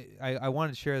 I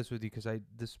wanted to share this with you because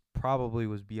this probably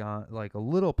was beyond, like, a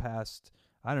little past.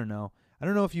 I don't know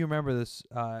if you remember this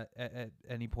at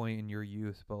any point in your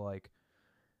youth, but like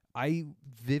I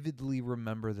vividly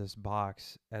remember this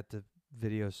box at the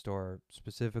video store,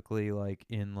 specifically like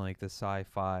in like the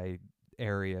sci-fi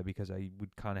area, because I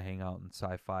would kind of hang out in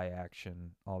sci-fi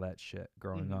action, all that shit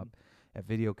growing up at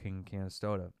Video King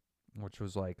Canastota, which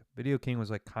was like Video King was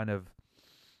like kind of.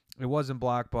 It wasn't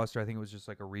Blockbuster. I think it was just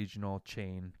like a regional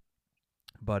chain.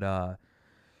 But I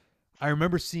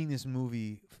remember seeing this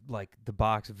movie, like the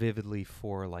box, vividly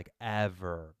for like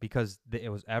ever, because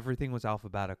everything was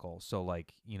alphabetical. So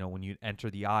like, when you enter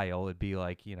the aisle, it'd be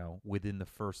like, within the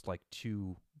first like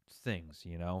two things,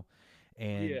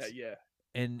 and yeah.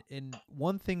 And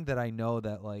one thing that I know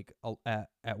that like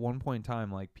at one point in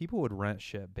time, like people would rent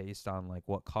shit based on like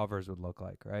what covers would look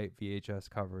like, right? VHS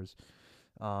covers.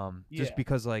 Just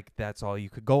because like that's all you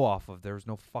could go off of. There was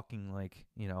no fucking like,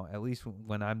 you know, at least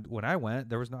when I went,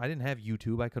 there was no, I didn't have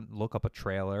YouTube. I couldn't look up a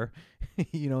trailer,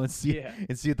 you know, and see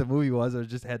what the movie was. I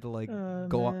just had to like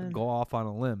go off on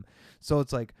a limb. So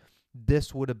it's like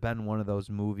this would have been one of those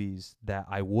movies that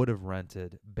I would have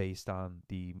rented based on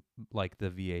the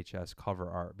VHS cover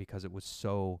art, because it was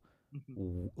so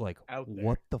like Out there.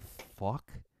 What the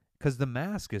fuck? Because the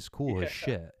mask is cool as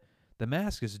shit. The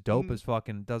mask is dope as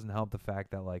fucking. Doesn't help the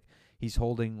fact that like he's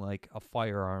holding like a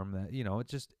firearm that, you know,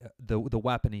 it's just the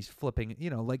weapon he's flipping, you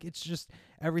know, like it's just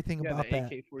everything about the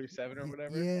that AK-47 or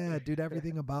whatever. Yeah, dude,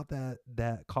 everything about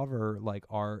that cover like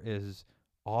art is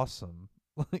awesome.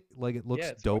 like it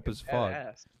looks dope as fuck.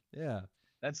 Badass. Yeah.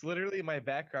 That's literally my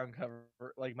background cover,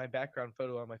 like my background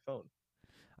photo on my phone.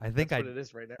 I think That's what it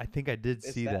is right now. I think I did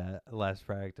see that last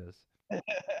practice.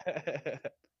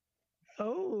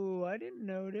 Oh, I didn't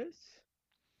notice.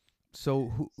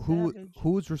 So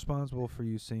who's responsible for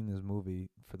you seeing this movie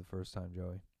for the first time,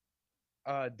 Joey?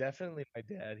 Definitely my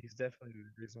dad. He's definitely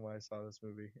the reason why I saw this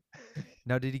movie.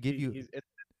 Now, did he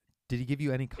give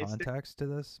you any context to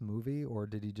this movie, or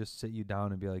did he just sit you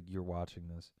down and be like, "You're watching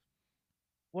this"?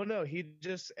 Well, no, he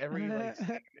just every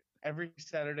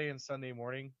Saturday and Sunday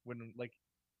morning when like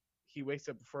he wakes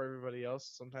up before everybody else.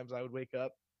 Sometimes I would wake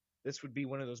up. This would be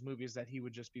one of those movies that he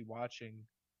would just be watching,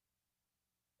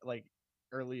 like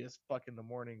early as fuck in the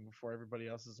morning before everybody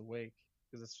else is awake,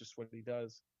 because that's just what he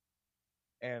does.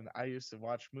 And I used to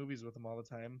watch movies with him all the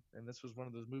time, and this was one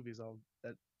of those movies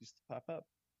that used to pop up.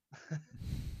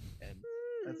 And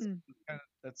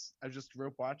that's I just grew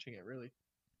up watching it, really.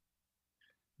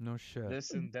 No shit.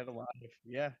 This and Dead Alive,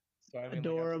 yeah. So I mean,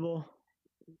 adorable.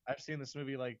 Like, I've seen this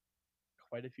movie like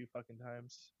quite a few fucking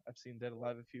times. I've seen Dead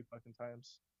Alive a few fucking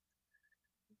times.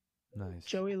 Nice.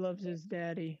 Joey loves his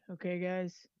daddy. Okay,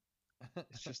 guys.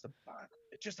 It's just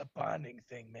a bonding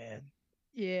thing, man.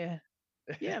 Yeah.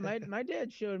 Yeah, my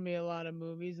dad showed me a lot of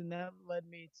movies, and that led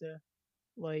me to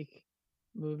like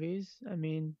movies. I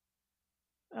mean,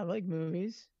 I like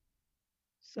movies.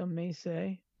 Some may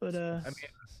say, but I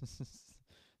mean,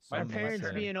 our parents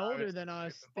being older than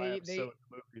us, they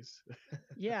movies.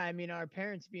 Yeah, I mean, our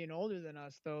parents being older than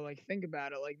us, though, like think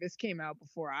about it. Like this came out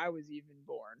before I was even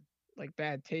born. Like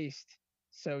Bad Taste.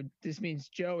 So this means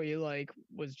Joey like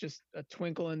was just a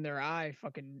twinkle in their eye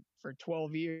fucking for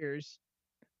 12 years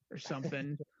or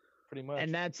something. Pretty much.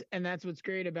 And that's what's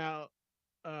great about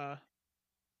I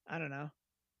don't know.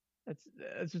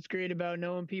 That's what's great about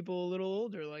knowing people a little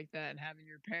older like that, and having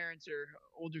your parents or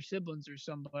older siblings or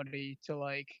somebody to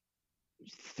like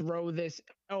throw this,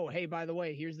 oh hey, by the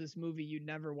way, here's this movie you'd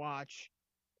never watch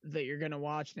that you're gonna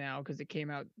watch now because it came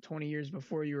out 20 years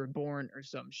before you were born or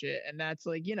some shit. And that's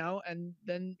like, you know, and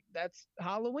then that's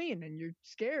Halloween and you're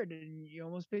scared and you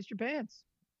almost pissed your pants.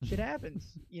 Shit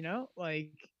happens, you know,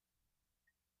 like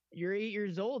you're 8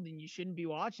 years old and you shouldn't be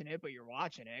watching it, but you're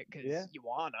watching it because you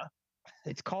wanna.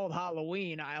 It's called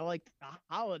Halloween. I like the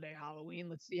holiday Halloween.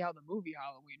 Let's see how the movie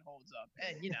Halloween holds up.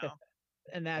 And you know,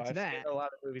 and that's I've that. seen a lot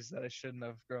of movies that I shouldn't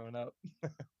have growing up.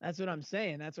 That's what I'm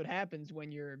saying. That's what happens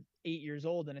when you're 8 years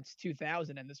old and it's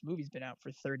 2000 and this movie's been out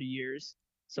for 30 years.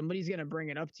 Somebody's going to bring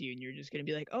it up to you and you're just going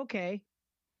to be like, okay,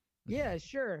 yeah,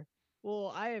 sure.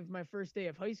 Well, I have my first day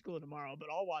of high school tomorrow, but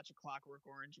I'll watch A Clockwork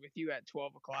Orange with you at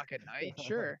 12 o'clock at night.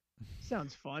 Sure.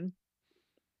 Sounds fun.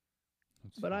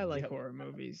 But I like horror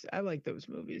movies. I like those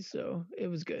movies. So it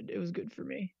was good. It was good for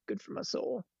me. Good for my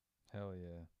soul. Hell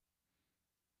yeah.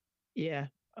 Yeah.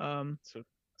 So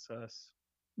us.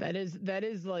 That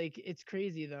is like, it's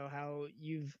crazy though how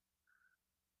you've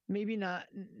maybe not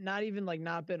even like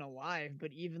not been alive,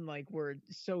 but even like we're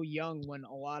so young when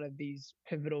a lot of these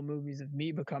pivotal movies of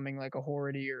me becoming like a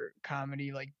horror or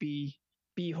comedy, like B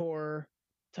horror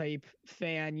type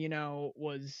fan, you know,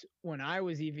 was when I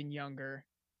was even younger.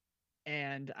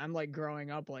 And I'm like growing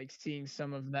up, like seeing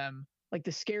some of them, like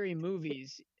the scary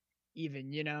movies,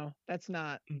 even, you know, that's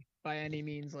not by any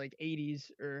means like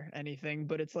 80s or anything,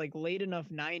 but it's like late enough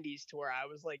 90s to where I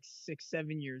was like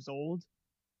 6-7 years old,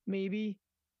 maybe.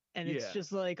 And it's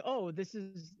just like, oh, this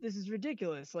is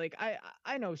ridiculous. Like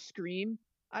I know Scream.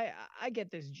 I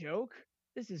get this joke.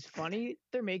 This is funny.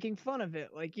 They're making fun of it.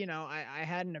 Like, you know, I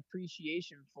had an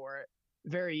appreciation for it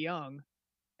very young.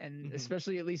 And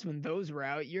especially at least when those were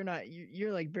out, you're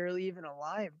like barely even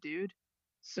alive, dude.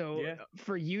 So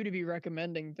for you to be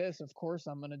recommending this, of course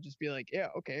I'm gonna just be like, yeah,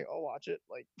 okay, I'll watch it.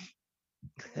 Like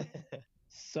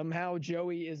somehow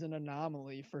Joey is an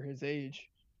anomaly for his age.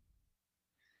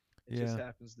 It just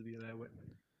happens to be that way.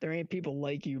 There ain't people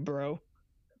like you, bro.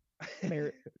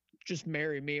 Just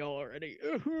marry me already.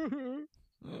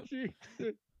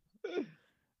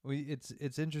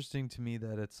 It's interesting to me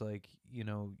that it's like, you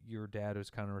know, your dad was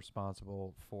kind of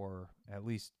responsible for at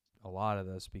least a lot of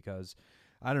this, because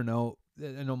I don't know.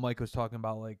 I know Mike was talking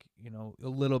about, like, you know, a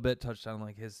little bit touched on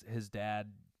like his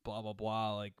dad, blah blah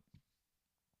blah. Like,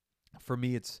 for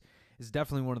me, it's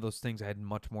definitely one of those things. I had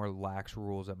much more lax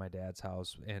rules at my dad's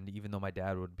house, and even though my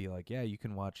dad would be like, yeah, you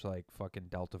can watch like fucking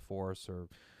Delta Force or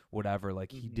whatever,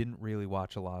 like he didn't really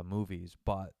watch a lot of movies,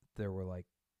 but there were like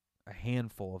a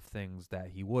handful of things that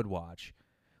he would watch.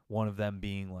 One of them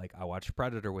being like, I watched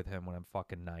Predator with him when I'm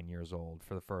fucking 9 years old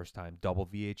for the first time. Double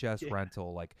VHS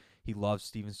rental. Like, he loves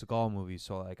Steven Seagal movies,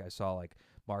 so like I saw like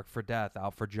Marked for Death,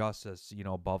 Out for Justice, you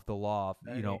know, Above the Law,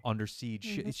 you know, Under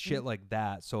Siege, shit like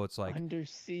that. So it's like Under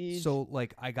Siege. So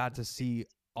like I got to see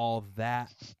all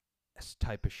that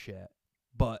type of shit.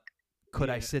 But could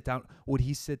I sit down? Would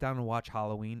he sit down and watch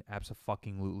Halloween?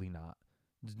 Absolutely not.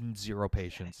 Zero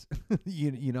patience.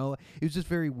 you know, it was just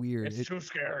very weird. It's too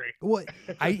scary. Well,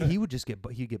 he would just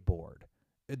he'd get bored.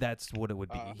 That's what it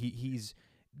would be. He's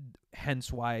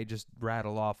hence why I just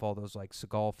rattle off all those like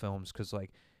Seagal films, because like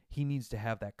he needs to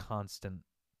have that constant,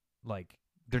 like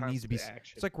there needs to be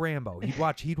action. It's like Rambo.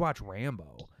 He'd watch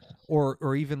Rambo,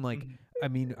 or even like I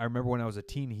mean, I remember when I was a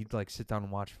teen, he'd like sit down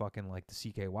and watch fucking like the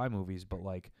CKY movies, but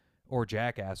like, or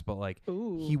Jackass, but like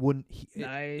he wouldn't.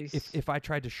 Nice. If I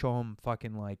tried to show him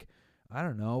fucking like, I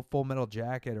don't know, Full Metal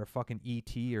Jacket or fucking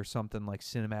E.T. or something like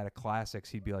cinematic classics,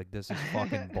 he'd be like, this is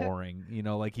fucking boring. You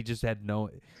know, like he just had no.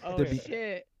 Oh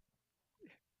shit.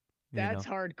 That's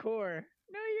hardcore.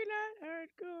 No, you're not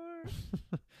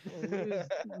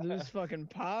hardcore. Lose fucking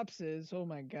pops is. Oh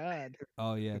my god.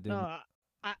 Oh yeah, dude. No,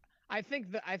 I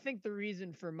think the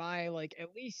reason for my like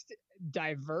at least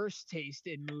diverse taste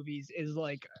in movies is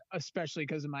like especially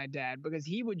because of my dad, because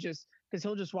he'll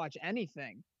just watch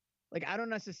anything. Like, I don't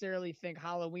necessarily think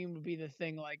Halloween would be the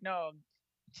thing. Like,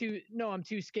 I'm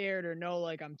too scared, or no,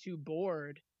 like I'm too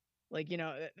bored. Like, you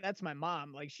know, that's my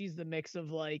mom. Like, she's the mix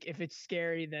of like, if it's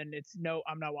scary, then it's no,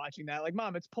 I'm not watching that. Like,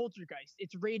 Mom, it's Poltergeist.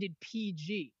 It's rated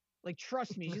PG. Like,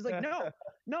 trust me. She's like,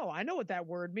 no, I know what that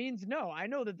word means. No, I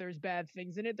know that there's bad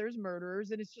things in it. There's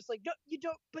murderers, and it's just like, no, you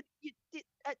don't. But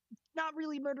not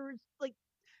really murderers. Like,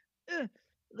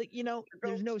 you know,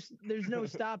 there's no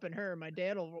stopping her. My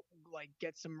dad will like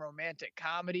get some romantic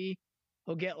comedy.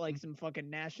 He'll get like some fucking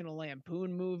National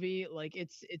Lampoon movie. Like,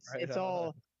 it's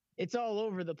all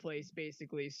over the place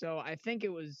basically. So I think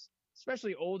it was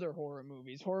especially older horror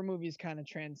movies. Horror movies kind of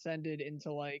transcended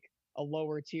into like a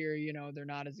lower tier. You know, they're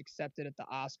not as accepted at the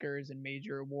Oscars and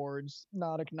major awards.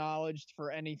 Not acknowledged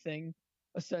for anything,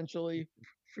 essentially,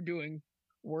 for doing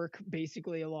work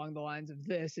basically along the lines of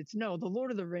this. It's no, the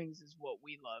Lord of the Rings is what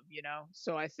we love, you know?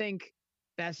 So I think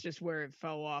that's just where it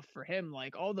fell off for him.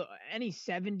 Like any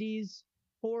 70s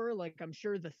horror, like I'm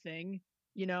sure The Thing,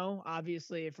 you know,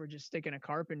 obviously if we're just sticking a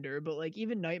Carpenter, but like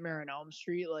even Nightmare on Elm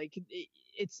Street, like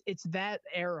it's that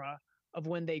era of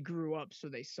when they grew up, so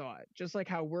they saw it. Just like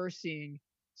how we're seeing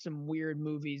some weird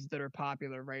movies that are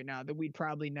popular right now that we'd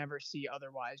probably never see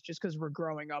otherwise, just because we're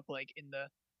growing up like in the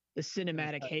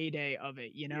cinematic heyday of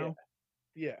it, you know?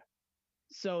 Yeah.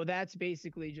 So that's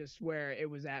basically just where it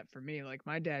was at for me. Like,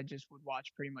 my dad just would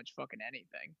watch pretty much fucking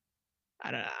anything.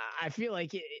 I feel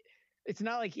like it's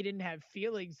not like he didn't have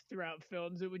feelings throughout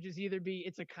films. It would just either be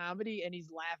it's a comedy and he's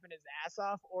laughing his ass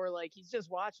off, or like he's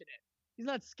just watching it. He's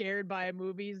not scared by a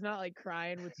movie. He's not like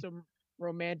crying with some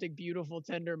romantic, beautiful,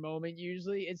 tender moment.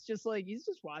 Usually it's just like he's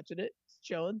just watching it. He's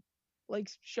chilling. Like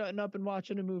shutting up and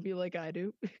watching a movie like I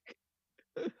do.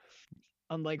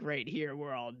 Unlike right here,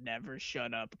 where I'll never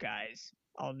shut up, guys.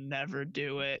 I'll never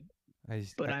do it.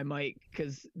 I might,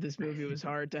 because this movie was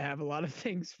hard to have a lot of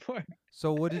things for.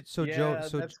 So Joe?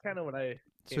 So that's kind of what I.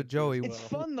 So Joey, it's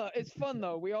fun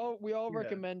though. We all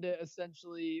recommend it.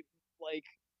 Essentially, like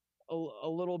a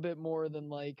little bit more than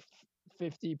like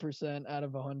 50% out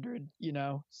of 100. You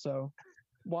know, so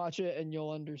watch it and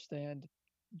you'll understand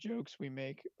jokes we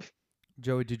make.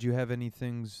 Joey, did you have any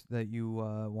things that you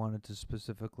wanted to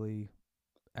specifically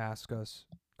ask us,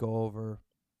 go over,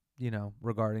 you know,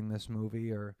 regarding this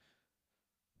movie, or,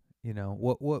 you know,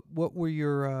 what were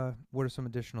your what are some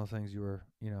additional things you were,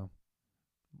 you know,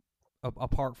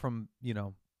 apart from, you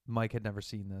know, Mike had never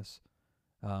seen this,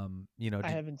 you know, I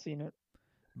haven't seen it,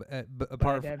 but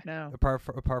apart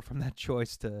from that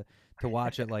choice to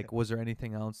watch it, like, was there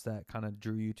anything else that kind of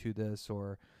drew you to this,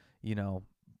 or, you know,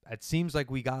 it seems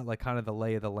like we got like kind of the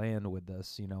lay of the land with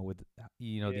this, you know, with,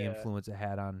 you know, the influence it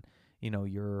had on, you know,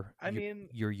 your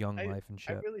young life and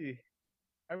shit.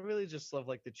 I really just love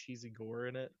like the cheesy gore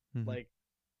in it. Mm-hmm. Like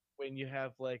when you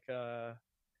have like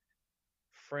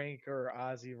Frank or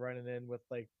Ozzy running in with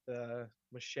like the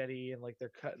machete and like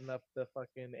they're cutting up the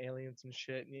fucking aliens and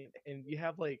shit, and you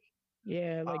have like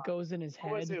Yeah, like goes in his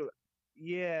what was head. it?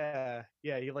 Yeah,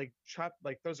 yeah. He like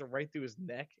throws it right through his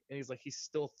neck, and he's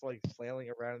still like flailing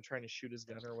around and trying to shoot his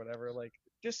gun or whatever. Like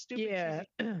just stupid Yeah.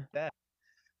 cheesy like that.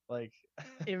 Like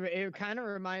It kind of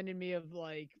reminded me of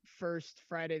like first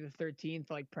Friday the 13th,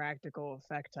 like practical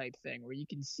effect type thing, where you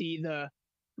can see the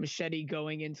machete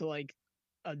going into like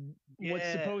a what's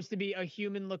Yeah. supposed to be a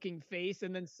human looking face,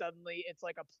 and then suddenly it's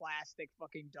like a plastic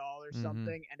fucking doll or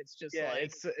something, and it's just yeah,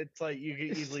 like it's like you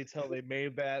can easily tell they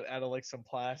made that out of like some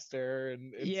plaster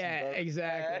and it's yeah,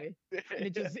 exactly. And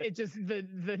it just just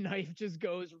the knife just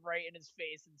goes right in his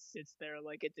face and sits there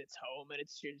like it's its home, and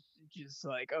it's just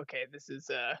like okay, this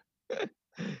is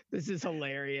this is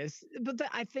hilarious. But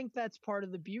I think that's part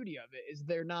of the beauty of it is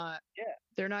they're not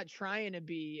trying to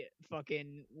be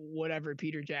fucking whatever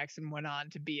Peter Jackson went on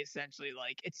to be. Essentially,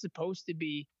 like it's supposed to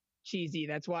be cheesy.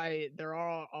 That's why there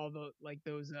are all the like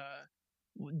those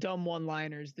dumb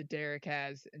one-liners that Derek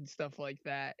has and stuff like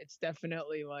that. It's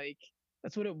definitely like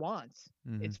that's what it wants.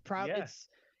 It's probably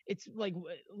it's like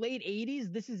late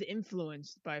 80s. This is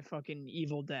influenced by fucking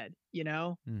Evil Dead, you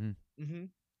know?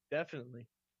 Definitely.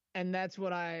 And that's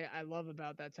what I love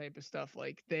about that type of stuff.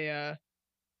 Like they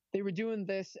were doing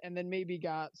this and then maybe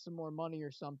got some more money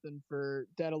or something for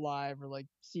Dead Alive or like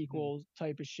sequel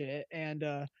type of shit. And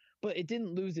but it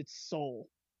didn't lose its soul,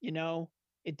 you know?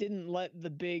 It didn't let the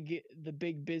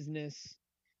big business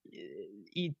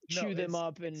chew them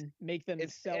up and make them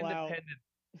sell out.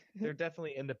 They're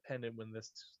definitely independent when this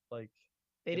like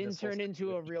they didn't turn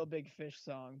into a Real Big Fish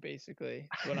song, basically.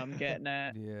 Is what I'm getting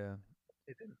at. Yeah.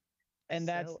 And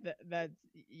that's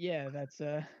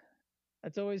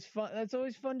always fun. That's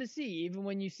always fun to see, even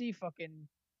when you see fucking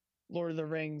Lord of the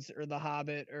Rings or The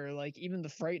Hobbit or like even The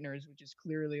Frighteners, which is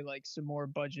clearly like some more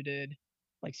budgeted,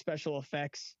 like special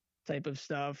effects type of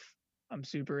stuff. I'm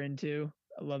super into.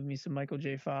 I love me some Michael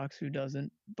J. Fox. Who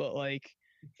doesn't? But like,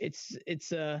 it's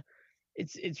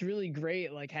really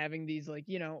great. Like having these like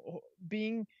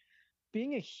being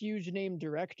a huge name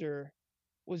director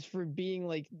was for being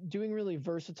like doing really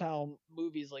versatile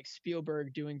movies like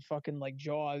Spielberg doing fucking like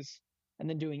Jaws and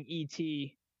then doing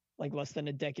E.T. like less than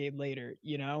a decade later,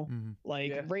 you know?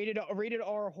 Like rated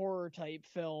R horror type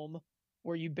film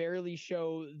where you barely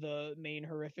show the main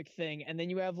horrific thing, and then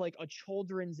you have like a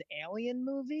children's alien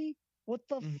movie. What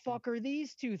the fuck are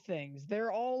these two things?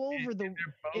 They're all over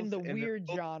in the weird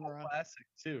genre. Classic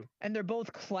too. And they're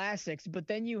both classics, but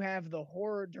then you have the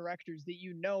horror directors that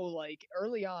like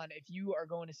early on, if you are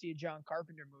going to see a John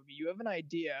Carpenter movie, you have an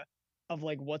idea of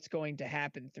like what's going to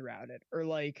happen throughout it, or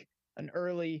like an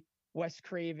early Wes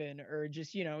Craven, or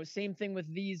just same thing with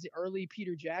these early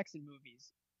Peter Jackson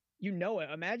movies. It.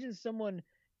 Imagine someone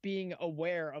being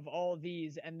aware of all of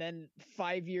these, and then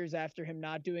 5 years after him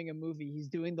not doing a movie, he's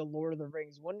doing the Lord of the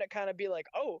Rings. Wouldn't it kind of be like,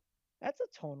 oh, that's a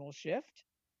tonal shift?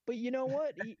 But you know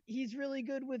what? He's really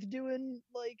good with doing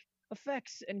like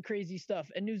effects and crazy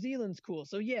stuff, and New Zealand's cool.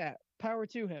 So yeah, power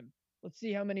to him. Let's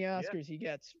see how many Oscars he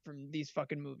gets from these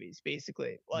fucking movies.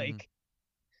 Basically, like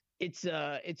it's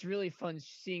really fun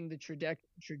seeing the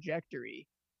trajectory,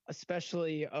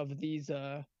 especially of these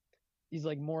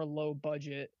like more low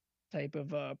budget type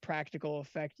of practical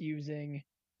effect using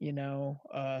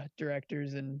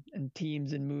directors and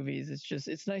teams in movies.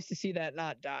 It's nice to see that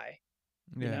not die.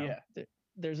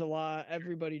 There's a lot.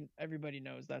 Everybody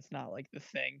knows that's not like the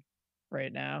thing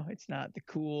right now. It's not the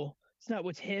cool. It's not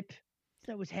what's hip. It's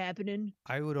not what's happening.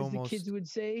 The kids would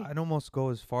say. I'd almost go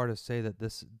as far to say that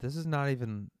this is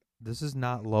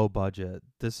not low budget.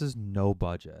 This is no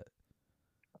budget.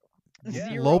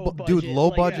 Zero budget. Dude, low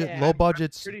budget. Low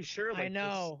budget's. Pretty sure. Like I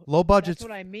know. Low budget's. That's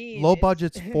what I mean. Low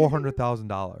budget's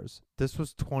 $400,000. This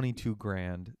was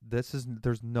 $22,000.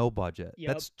 There's no budget. Yep.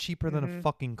 That's cheaper than a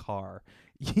fucking car.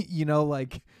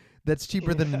 Like that's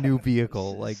cheaper than a new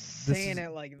vehicle. Like saying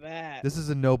it like that. This is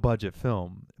a no budget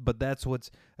film. But that's what's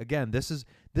again.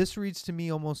 This reads to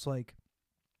me almost like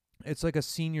it's like a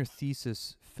senior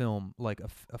thesis film, like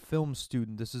a film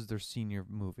student. This is their senior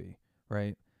movie,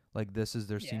 right? Like this is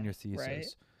their senior thesis. Right.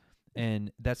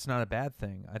 And that's not a bad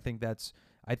thing. I think that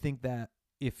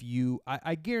if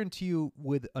I guarantee you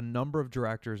with a number of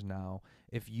directors now,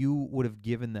 if you would have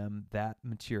given them that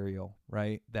material,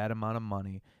 right, that amount of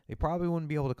money, they probably wouldn't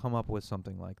be able to come up with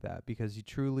something like that because he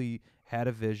truly had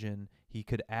a vision. He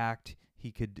could act,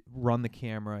 he could run the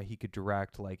camera, he could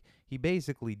direct. Like he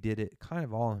basically did it kind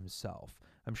of all himself.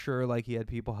 I'm sure like he had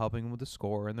people helping him with the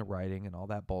score and the writing and all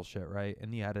that bullshit, right,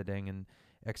 and the editing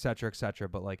et cetera, et cetera.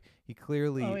 But like he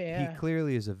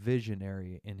clearly is a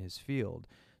visionary in his field.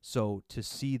 So to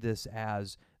see this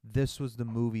as this was the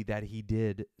movie that he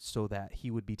did so that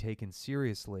he would be taken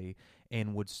seriously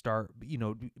and would start,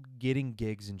 getting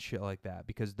gigs and shit like that.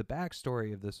 Because the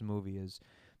backstory of this movie is,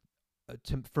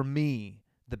 for me,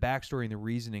 the backstory and the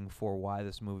reasoning for why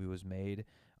this movie was made,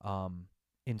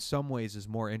 in some ways is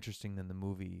more interesting than the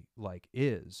movie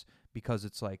is, because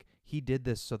it's like he did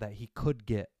this so that he could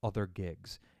get other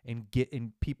gigs and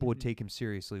people would take him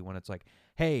seriously when it's like,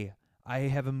 hey, I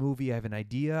have a movie, I have an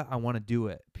idea, I want to do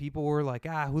it. People were like,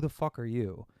 who the fuck are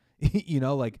you? You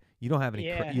don't have any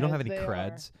creds. You don't have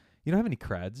any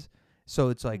creds. So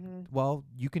it's like, well,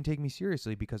 you can take me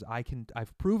seriously because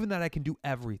I've proven that I can do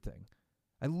everything.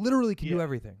 I literally can do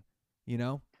everything,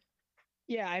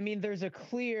 Yeah, I mean, there's a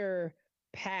clear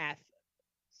path,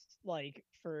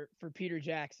 for Peter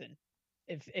Jackson.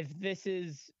 If this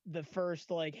is the first,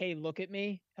 hey, look at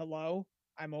me, hello,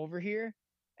 I'm over here,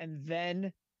 and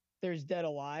then there's Dead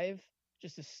Alive,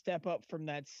 just a step up from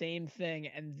that same thing,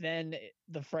 and then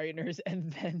The Frighteners,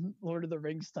 and then Lord of the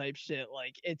Rings type shit.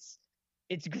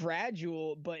 It's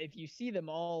gradual, but if you see them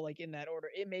all in that order,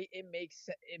 it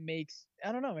makes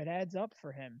I don't know, it adds up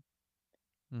for him.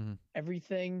 Mm-hmm.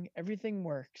 Everything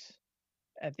works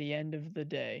at the end of the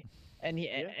day, and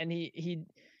he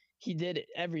did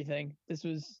everything. This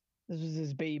was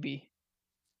his baby,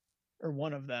 or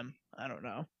one of them. I don't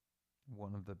know.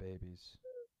 One of the babies.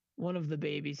 One of the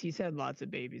babies. He's had lots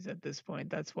of babies at this point.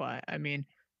 That's why. I mean,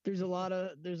 there's a lot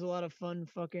of fun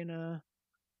fucking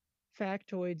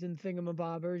factoids and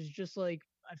thingamabobbers, just like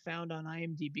I found on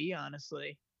IMDb.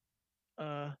 Honestly,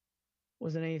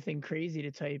 wasn't anything crazy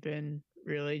to type in,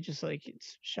 really. Just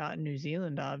it's shot in New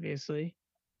Zealand, obviously,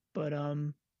 but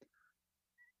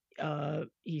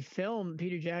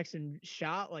Peter Jackson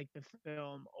shot the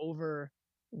film over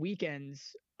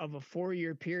weekends of a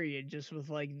 4-year period, just with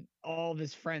all of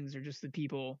his friends, or just the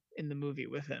people in the movie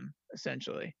with him,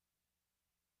 essentially.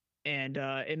 And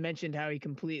it mentioned how he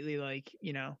completely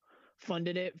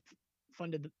funded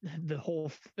the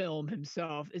whole film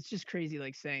himself. It's just crazy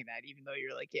saying that, even though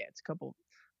you're it's a couple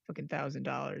fucking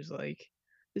 $1,000.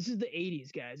 This is the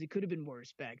 80s, guys. It could have been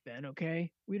worse back then,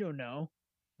 okay? We don't know.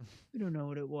 We don't know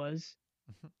what it was.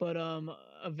 But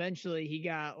eventually he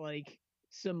got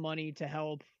some money to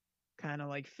help kind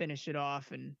of finish it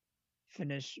off and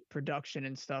finish production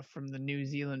and stuff from the New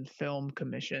Zealand Film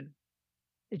Commission.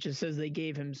 It just says they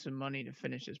gave him some money to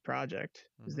finish his project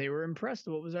because they were impressed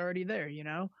with what was already there,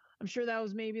 I'm sure that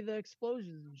was maybe the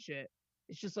explosions and shit.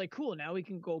 It's just cool, now we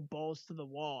can go balls to the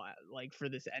wall for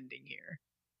this ending here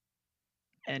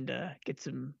and get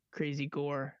some crazy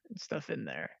gore and stuff in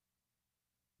there.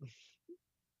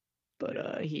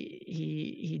 But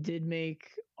he did make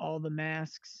all the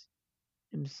masks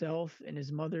himself in his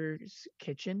mother's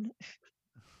kitchen.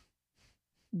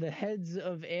 The heads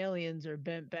of aliens are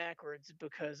bent backwards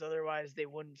because otherwise they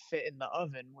wouldn't fit in the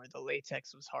oven where the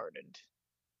latex was hardened.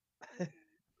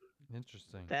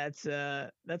 Interesting. That's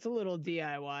a little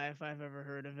DIY if I've ever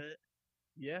heard of it.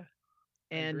 Yeah.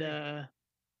 And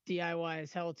DIY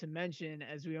is hell to mention,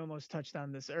 as we almost touched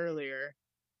on this earlier.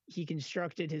 He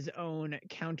constructed his own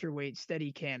counterweight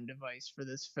Steadicam device for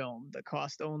this film that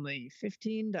cost only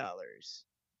 $15.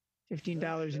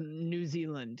 $15 in New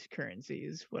Zealand currency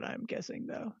is what I'm guessing,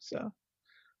 though. So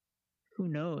who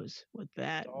knows what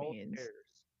that means?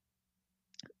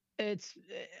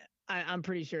 I'm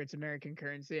pretty sure it's American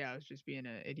currency. I was just being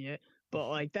an idiot,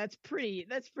 but that's pretty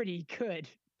good.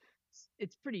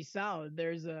 It's pretty solid.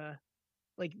 There's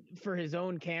for his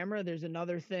own camera. There's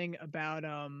another thing about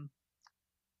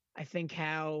I think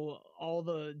how all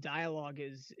the dialogue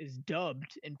is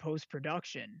dubbed in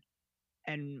post-production,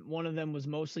 and one of them was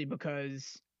mostly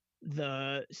because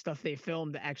the stuff they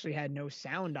filmed actually had no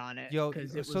sound on it. Yo,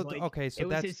 it so was okay, so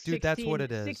that's 16, dude, that's what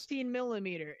it is. 16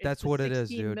 millimeter. That's what it is,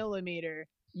 dude. 16 millimeter.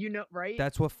 Right?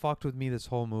 That's what fucked with me this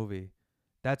whole movie.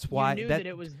 That's why you knew that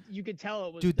it was. You could tell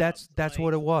it was. Dude, dubbed, that's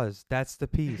what it was. That's the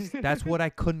piece. That's what I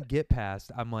couldn't get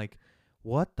past. I'm like,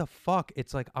 what the fuck?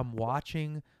 It's like I'm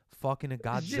watching fucking a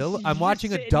Godzilla. I'm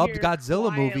watching a dubbed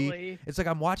Godzilla movie. It's like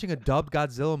I'm watching a dubbed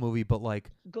Godzilla movie, but Gojira.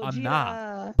 I'm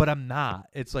not. But I'm not.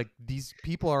 It's like these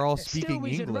people are all speaking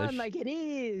we English. Should run like it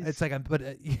is. It's like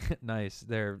nice.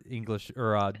 They're English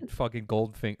or fucking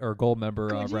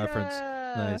Goldmember reference.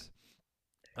 Nice.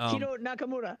 Hiro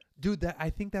Nakamura. Dude, I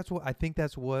think that's what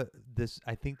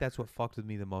fucked with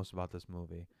me the most about this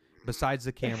movie. Besides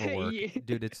the camera work,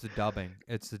 dude, it's the dubbing.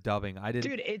 It's the dubbing. I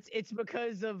didn't. Dude, it's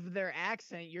because of their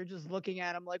accent. You're just looking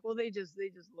at them like, well, they just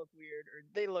look weird or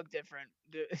they look different.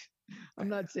 I'm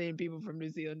not saying people from New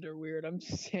Zealand are weird. I'm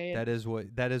just saying that is what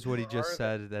he just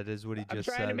said. That is what he just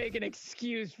said. I'm trying to make an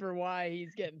excuse for why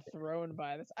he's getting thrown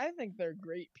by this. I think they're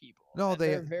great people. No,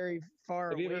 they're very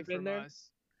far away from from us.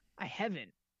 I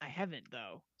haven't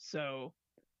though. So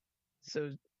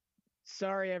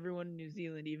sorry, everyone in New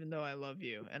Zealand, even though I love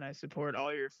you and I support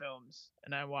all your films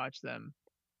and I watch them.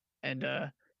 And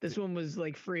this one was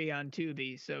like free on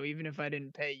Tubi, so even if I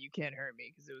didn't pay, you can't hurt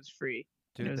me because it was free.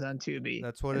 Dude, and it was on Tubi.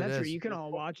 That's what and it that's is. Where you can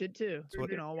all watch it too. You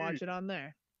can all watch it on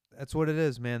there. That's what it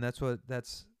is, man. That's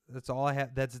all I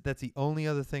have. That's the only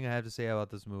other thing I have to say about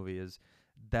this movie is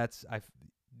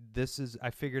I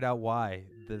figured out why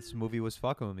this movie was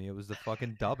fucking with me. It was the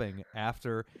fucking dubbing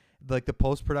after, like the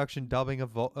post-production dubbing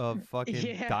of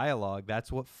fucking dialogue.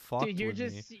 That's what fucked with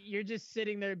me. You're just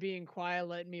sitting there being quiet,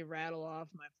 letting me rattle off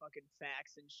my fucking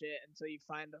facts and shit until you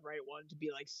find the right one to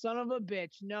be like, son of a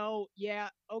bitch. No, yeah,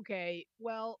 okay,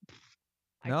 well.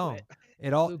 No, quit.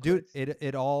 it all, dude.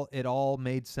 It all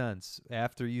made sense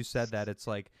after you said that. It's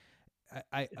like,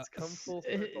 it's come full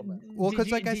circle. Well,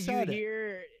 because like I said, did you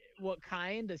hear what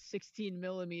kind? A 16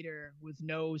 millimeter with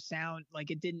no sound, like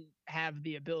it didn't have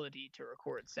the ability to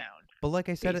record sound. But like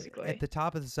I said at the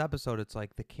top of this episode, it's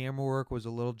like the camera work was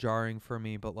a little jarring for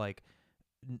me, but like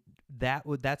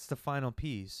that's the final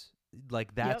piece.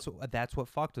 Like that's what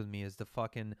fucked with me is the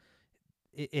fucking.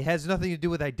 It has nothing to do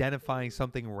with identifying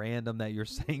something random that you're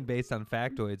saying based on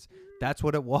factoids. That's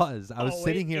what it was. I was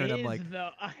sitting here and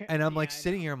I'm like,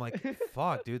 sitting here, I'm like,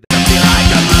 fuck, dude.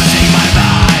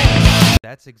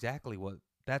 That's exactly what.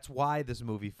 That's why this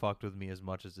movie fucked with me as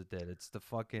much as it did. It's the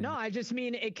fucking. No, I just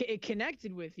mean it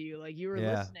connected with you. Like you were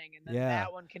listening, and then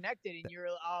that one connected, and you're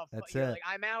you're like,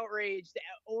 I'm outraged.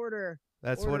 Order.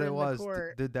 That's what it was,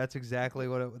 dude. That's exactly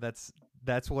what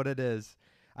that's what it is.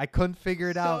 I couldn't figure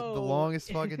it out the longest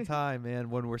fucking time, man.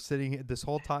 When we're sitting here, this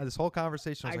whole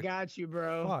conversation. I got you,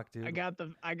 bro. Fuck, dude.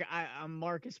 I'm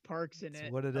Marcus Parks in it.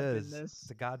 That's what it is. It's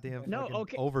a goddamn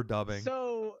overdubbing.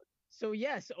 So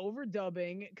yes,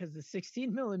 overdubbing because the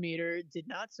 16 millimeter did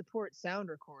not support sound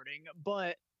recording,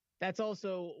 but that's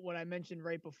also what I mentioned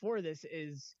right before this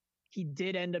is he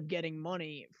did end up getting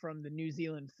money from the New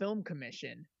Zealand Film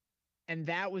Commission, and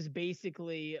that was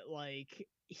basically like.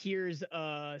 Here's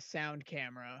a sound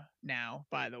camera now,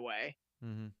 by the way.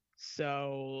 Mm-hmm.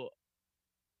 So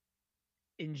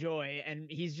enjoy. And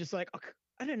he's just like,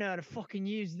 I don't know how to fucking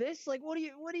use this. Like, what do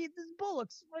you, this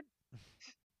bollocks. What?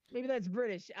 Maybe that's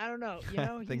British. I don't know. You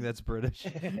know, I think that's British.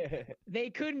 They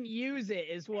couldn't use it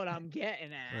is what I'm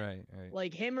getting at. Right.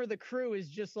 Like him or the crew is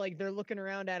just like, they're looking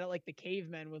around at it like the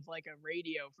cavemen with like a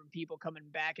radio from people coming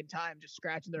back in time, just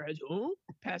scratching their heads. Oh,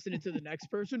 passing it to the next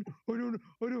person. I don't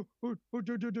know.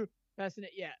 Passing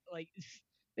it. Yeah. Like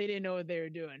they didn't know what they were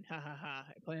doing. Ha ha ha.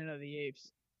 Planet of the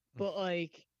Apes. But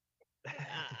like,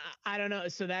 I don't know.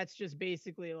 So that's just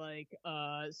basically like,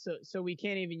 so we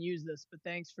can't even use this, but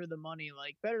thanks for the money.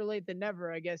 Like better late than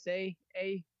never, I guess.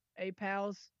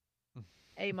 Pals.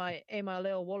 Hey, my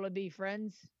little wallaby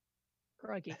friends.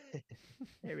 Crikey.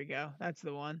 There we go. That's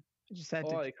the one. I just had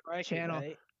to channel.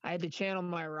 Mate. I had to channel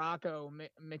my Rocco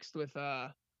mixed with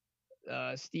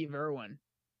Steve Irwin.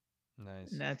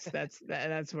 Nice. And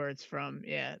that's where it's from.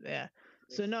 Yeah.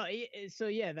 So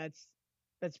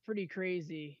that's pretty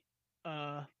crazy.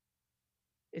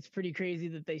 It's pretty crazy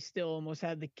that they still almost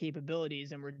had the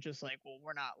capabilities and we're just like, well,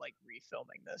 we're not like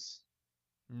refilming this.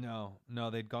 No,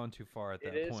 they'd gone too far at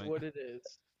that point. It is what it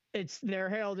is. They're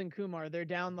Harold and Kumar. They're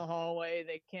down the hallway.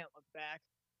 They can't look back.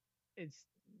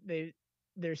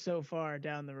 They're so far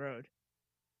down the road.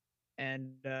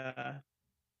 And I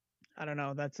don't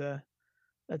know. That's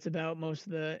about most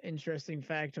of the interesting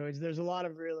factoids. There's a lot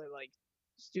of really like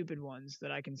stupid ones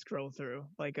that I can scroll through.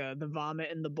 Like the vomit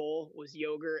in the bowl was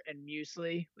yogurt and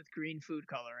muesli with green food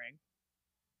coloring.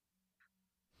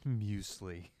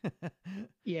 Muesli.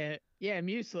 yeah,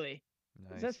 muesli.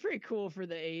 Nice. That's pretty cool for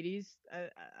the 80s.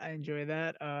 I enjoy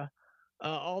that.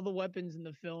 All the weapons in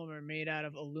the film are made out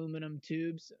of aluminum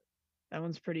tubes. That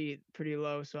one's pretty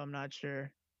low, so I'm not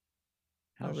sure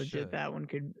how legit that one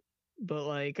could. But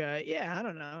like, I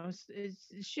don't know.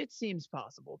 Shit seems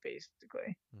possible,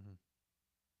 basically. Mm-hmm.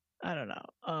 I don't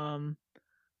know.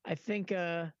 I think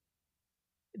it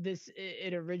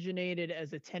originated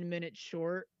as a 10-minute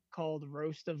short called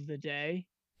Roast of the Day,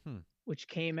 which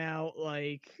came out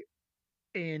like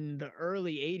in the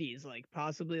early 80s, like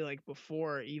possibly like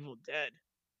before Evil Dead.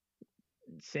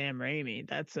 Sam Raimi.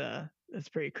 That's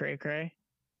pretty cray-cray.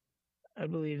 I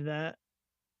believe that.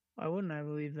 Why wouldn't I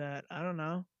believe that? I don't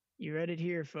know. You read it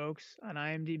here, folks, on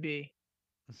IMDb.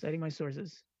 Citing my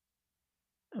sources.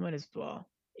 I might as well,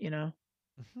 you know.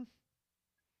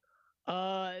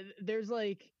 There's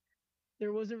like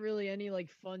there wasn't really any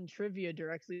like fun trivia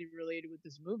directly related with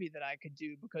this movie that I could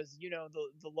do because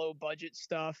the low budget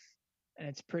stuff, and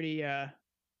it's pretty I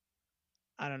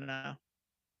don't know,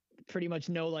 pretty much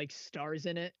no like stars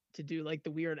in it to do like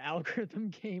the weird algorithm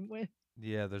game with.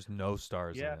 Yeah, there's no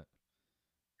stars in it.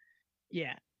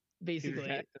 Yeah,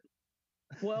 basically.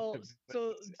 Well,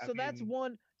 so that's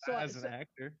one. So as an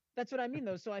actor, that's what I mean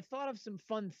though. So I thought of some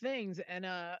fun things, and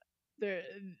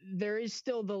there is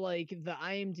still the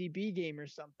IMDb game or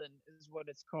something is what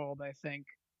it's called, I think,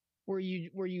 where you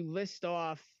list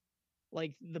off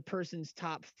like the person's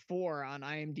top 4 on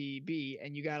IMDb,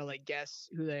 and you gotta like guess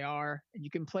who they are, and you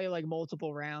can play like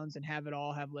multiple rounds and have it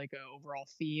all have like a overall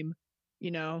theme,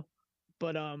 you know.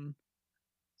 But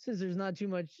since there's not too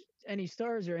much any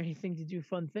stars or anything to do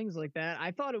fun things like that, I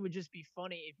thought it would just be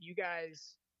funny if you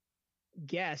guys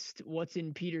guessed what's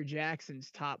in Peter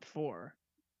Jackson's top 4,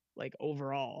 like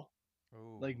overall.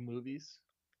 Oh. Like movies.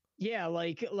 Yeah,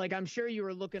 like I'm sure you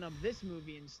were looking up this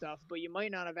movie and stuff, but you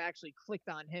might not have actually clicked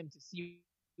on him to see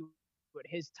what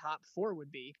his top 4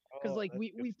 would be, because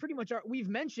we've pretty much we've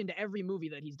mentioned every movie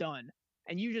that he's done,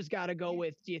 and you just got to go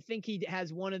with, do you think he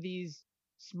has one of these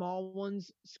small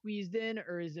ones squeezed in,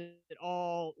 or is it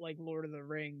all like Lord of the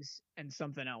Rings and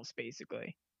something else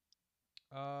basically?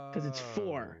 Because it's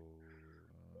 4.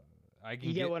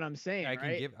 You get what I'm saying,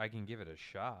 right? I can give it a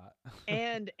shot.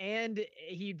 and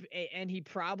he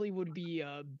probably would be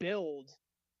billed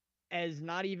as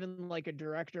not even like a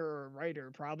director or a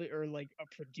writer, probably, or like a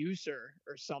producer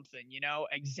or something,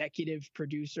 executive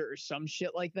producer or some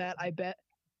shit like that, I bet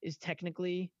is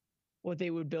technically what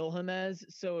they would bill him as.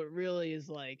 So it really is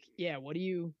like, yeah,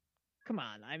 come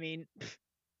on. I mean,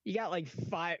 you got like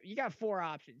 4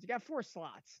 options. You got 4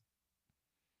 slots.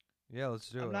 Yeah, let's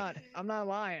do it. I'm not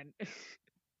lying.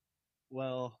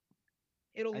 Well,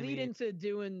 it'll lead into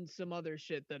doing some other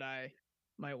shit that I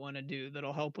might want to do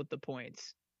that'll help with the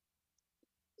points.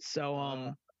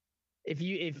 So if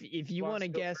you want to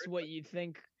guess what you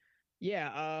think,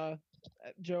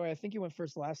 Joey, I think you went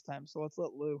first last time, so let's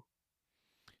let Lou.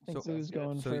 I think Lou's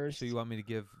going first. So you want me to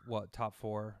give what top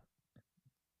 4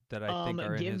 that I think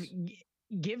are in his?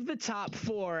 Give the top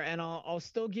 4, and I'll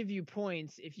still give you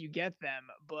points if you get them,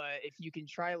 but if you can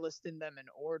try listing them in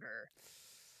order.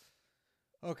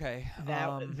 Okay.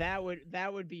 That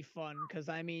would be fun, because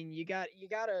I mean you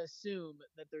gotta assume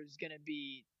that there's gonna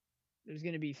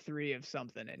be 3 of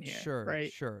something in here. Sure,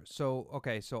 right? Sure. So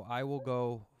so I will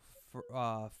go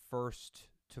first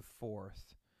to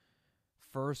fourth.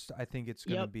 First, I think it's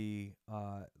gonna be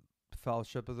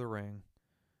Fellowship of the Ring.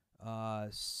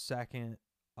 Second,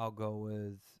 I'll go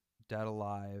with Dead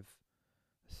Alive.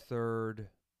 Third,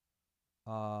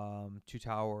 Two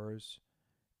Towers,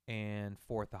 and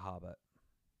fourth, The Hobbit.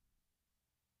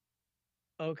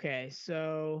 Okay,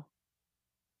 so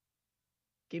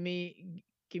give me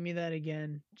that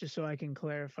again, just so I can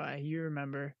clarify. You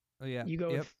remember? Oh yeah. You go.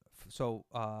 Yep. So,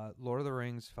 Lord of the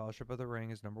Rings, Fellowship of the Ring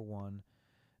is number 1.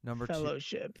 Number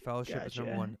Fellowship. 2, Fellowship is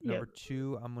number 1. Number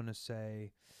 2, I'm gonna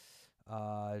say,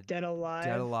 Dead Alive.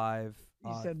 Dead Alive.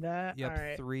 You said that. Yep. All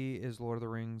right. 3 is Lord of the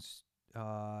Rings,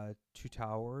 Two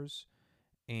Towers,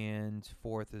 and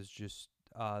fourth is just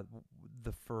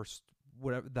the first,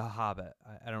 whatever, The Hobbit.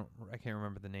 I can't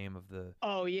remember the name of the.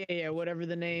 Oh yeah, whatever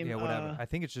the name. Yeah, whatever. I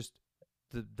think it's just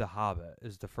the Hobbit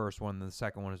is the first one. The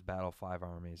second one is Battle of Five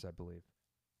Armies, I believe.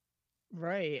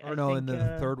 Right. Or no, and then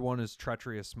the third one is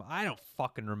Treachery of Smaug. I don't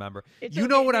fucking remember. You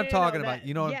know what I'm talking about.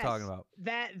 You know what I'm talking about.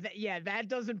 That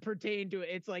doesn't pertain to it.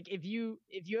 It's like if you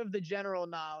have the general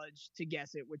knowledge to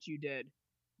guess it, which you did,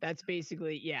 that's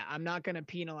basically, I'm not going to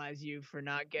penalize you for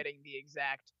not getting the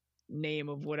exact name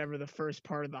of whatever the first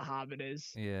part of The Hobbit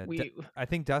is. Yeah, I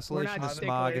think Desolation of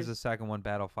Smaug is the second one.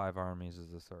 Battle of Five Armies is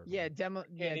the third. Yeah, one.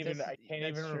 I can't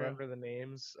even remember the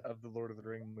names of the Lord of the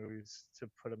Rings movies to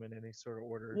put them in any sort of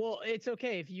order. Well, it's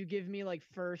okay if you give me like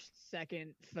first,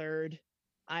 second, third.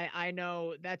 I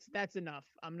know that's enough.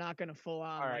 I'm not gonna full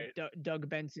on like Doug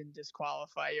Benson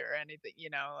disqualify you or anything.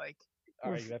 Like.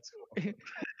 All right, that's cool.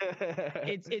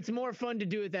 It's more fun to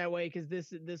do it that way, because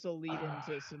this will lead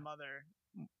into some other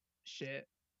shit.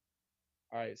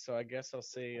 All right, so I guess I'll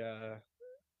say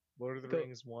Lord of the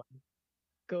Rings 1.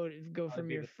 Go from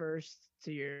your first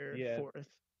to your fourth.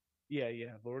 Yeah,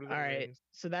 Lord of the Rings. All right,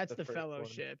 so that's the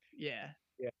Fellowship. One. Yeah.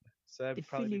 So that'd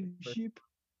probably be the Fellowship.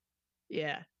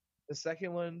 Yeah. The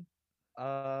second one,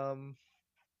 I'm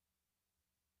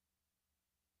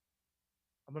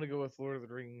gonna go with Lord of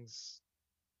the Rings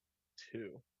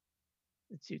 2.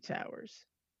 The Two Towers.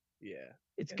 Yeah.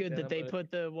 It's And good then that I'm they gonna-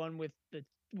 put the one with the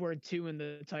word 2 in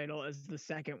the title as the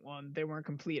second one. They weren't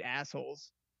complete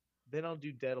assholes. Then I'll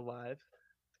do Dead Alive.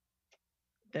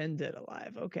 Then Dead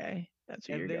Alive. Okay. That's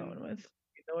what And you're then- going with.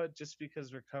 You know what? Just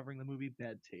because we're covering the movie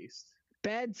Bad Taste.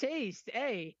 Bad taste.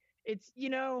 Hey, it's,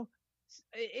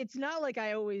 it's not like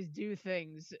I always do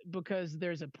things because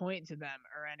there's a point to them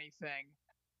or anything.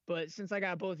 But since I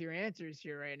got both your answers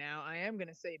here right now, I am going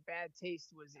to say Bad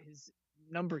Taste was his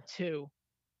number 2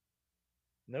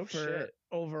 No for shit.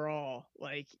 overall.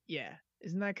 Like, yeah.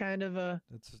 Isn't that kind of a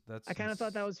That's I kind of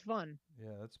thought that was fun.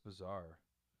 Yeah, that's bizarre.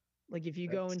 Like if you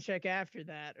go and check after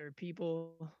that, or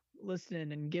people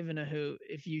listening and giving a hoot,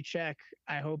 if you check,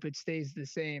 I hope it stays the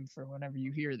same for whenever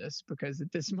you hear this, because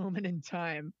at this moment in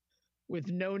time, with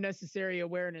no necessary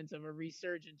awareness of a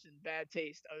resurgence in Bad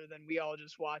Taste, other than we all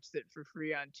just watched it for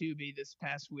free on Tubi this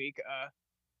past week,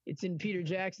 it's in Peter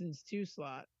Jackson's 2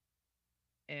 slot.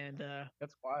 And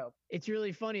That's wild. it's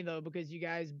really funny though, because you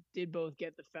guys did both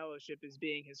get The Fellowship as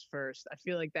being his first. I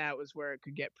feel like that was where it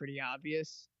could get pretty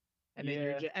obvious, and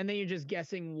then you're just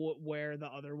guessing where the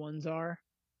other ones are.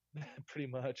 Pretty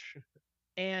much.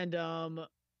 And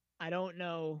I don't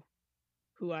know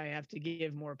who I have to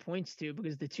give more points to,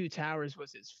 because The Two Towers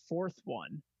was his 4th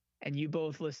one, and you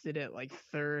both listed it like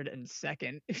 3rd and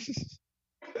 2nd.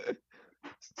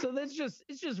 So it's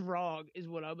just wrong is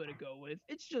what I'm gonna go with.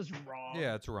 It's just wrong.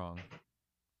 Yeah, it's wrong.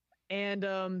 And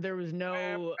there was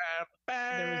no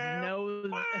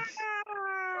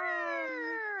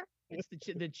it's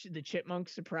the chipmunk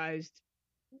surprised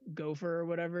gopher or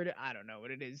whatever I don't know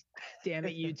what it is. Damn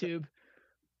it, YouTube.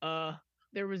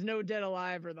 There was no Dead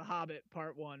Alive or The Hobbit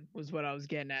Part 1 was what I was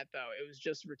getting at though. It was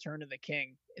just Return of the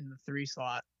King in the 3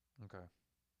 slot. Okay.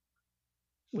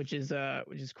 Which is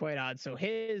quite odd. So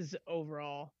his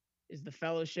overall is The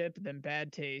Fellowship, then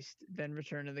Bad Taste, then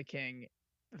Return of the King,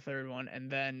 the 3rd one,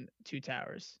 and then Two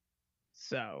Towers.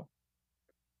 So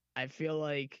I feel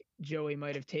like Joey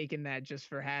might have taken that just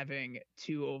for having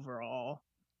 2 overall.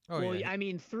 Oh, well, yeah. I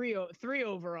mean three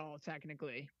overall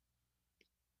technically.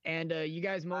 And you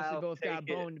guys mostly I'll both got take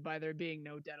it. boned by there being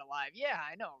no Dead Alive. Yeah,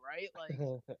 I know, right?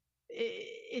 Like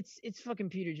it's fucking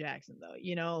Peter Jackson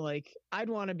though, like I'd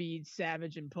want to be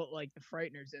savage and put like the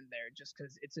Frighteners in there just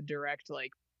because it's a direct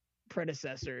like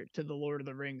predecessor to the Lord of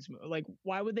the Rings movie. Like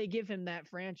why would they give him that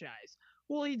franchise?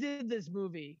 Well, he did this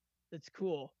movie that's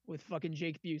cool with fucking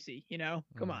Jake Busey,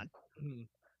 come on.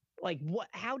 Like what,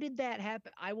 how did that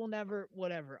happen? I will never,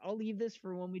 whatever, I'll leave this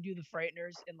for when we do the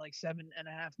Frighteners in like 7.5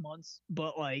 months,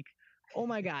 but like, oh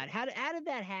my god, how did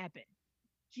that happen?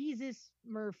 Jesus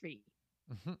Murphy.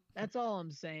 That's all I'm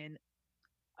saying.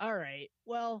 All right.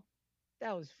 Well,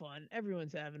 that was fun.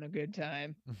 Everyone's having a good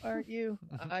time, aren't you?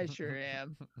 I sure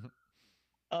am.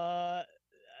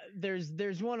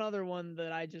 There's one other one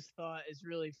that I just thought is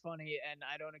really funny, and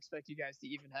I don't expect you guys to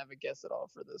even have a guess at all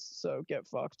for this. So get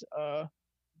fucked.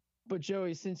 But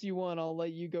Joey, since you won, I'll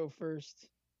let you go first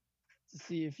to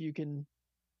see if you can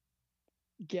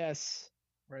guess.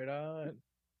 Right on.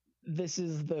 This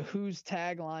is the Whose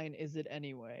tagline is it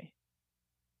anyway?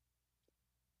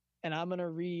 And I'm going to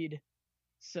read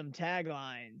some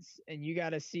taglines, and you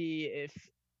got to see if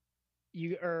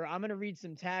I'm going to read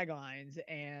some taglines,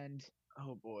 and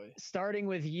Oh boy. starting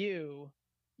with you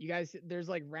guys, there's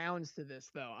like rounds to this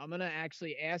though. I'm going to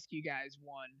actually ask you guys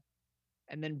one,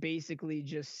 and then basically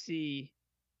just see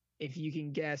if you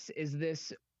can guess, is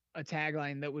this a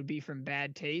tagline that would be from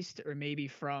Bad Taste or maybe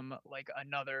from like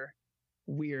another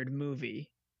weird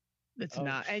movie that's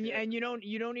not. shit. And you don't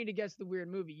need to guess the weird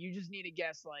movie. You just need to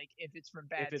guess like if it's from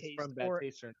Bad If it's Taste from Bad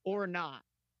Taste or not.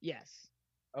 Yes.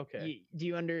 Okay. Do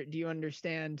you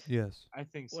understand Yes. I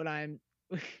think so.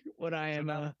 what I am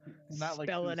not like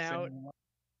spelling who's out? saying the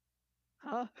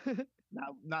Huh? line.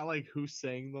 Not like who's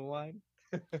saying the line.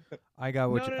 I got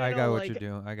what No, I got what like- you're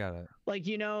doing. I got it. Like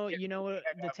you know what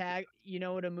the tag,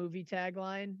 what a movie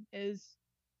tagline is?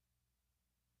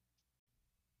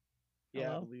 Yeah,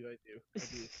 Hello? I believe I do. I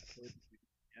do.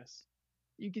 Yes.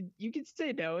 You could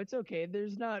say no. It's okay.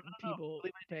 There's not people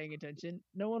believe paying attention.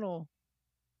 No one will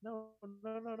No. No,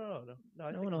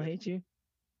 I no think one will I- hate you.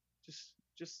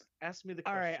 Just ask me the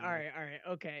All question. right.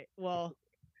 Okay. Well,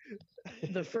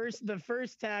 the first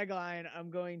tagline I'm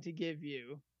going to give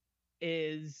you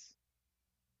is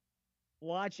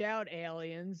 "Watch out,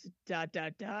 aliens! ...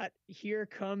 Here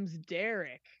comes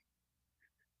Derek."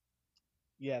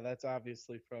 Yeah, that's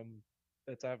obviously from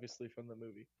the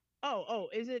movie. Oh,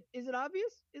 is it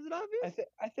obvious? Is it obvious?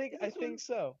 I think Is this one-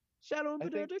 so. Shadow and I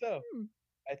think Benedict? so.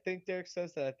 I think Derek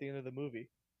says that at the end of the movie.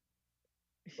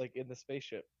 Like in the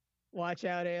spaceship. Watch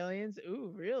out, aliens!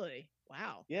 Ooh, really?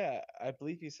 Wow. Yeah, I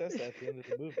believe he says that at the end of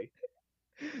the movie.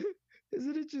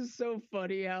 Isn't it just so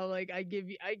funny how like I give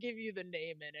you the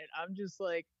name in it. I'm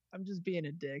just being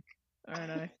a dick,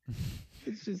 aren't I?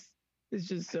 It's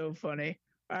just so funny.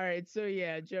 All right, so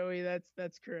yeah, Joey,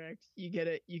 that's correct. You get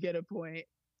a point.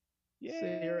 Yeah. So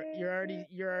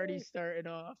you're already starting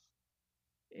off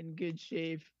in good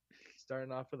shape.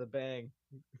 Starting off with a bang.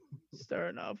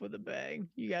 Starting off with a bang.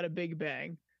 You got a big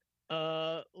bang.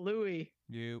 Louis,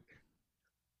 You.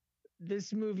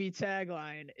 this movie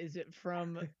tagline, is it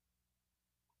from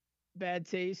Bad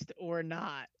Taste or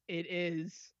not? It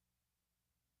is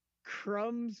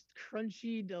Crumbs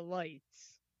Crunchy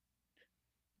Delights.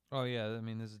 Oh yeah, I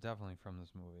mean this is definitely from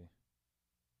this movie.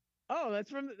 Oh, that's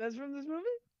from this movie?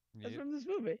 That's Yep. from this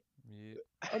movie.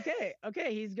 Yep.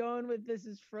 Okay, he's going with this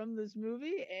is from this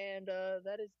movie, and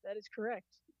that is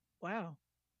correct. Wow.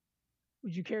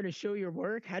 Would you care to show your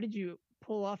work? How did you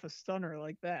pull off a stunner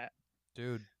like that?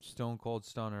 Dude, stone cold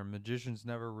stunner. Magicians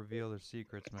never reveal their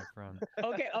secrets, my friend.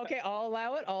 Okay, I'll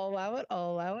allow it. All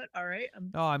right.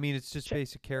 No, I mean it's just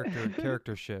basic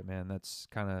character shit, man. That's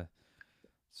kind of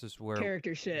it's just where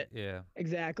Character shit. Yeah.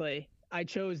 Exactly. I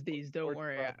chose these. Don't Or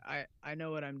worry. crumbs. I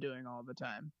know what I'm doing all the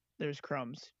time. There's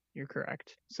crumbs. You're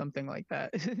correct. Something like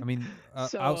that. I mean,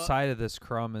 So, outside of this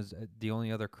Crumb is the only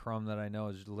other Crumb that I know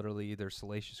is literally either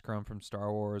Salacious Crumb from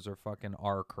Star Wars or fucking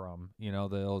R Crumb, the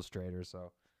illustrator.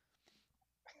 So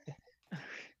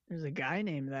there's a guy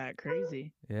named that.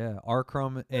 Crazy. yeah, R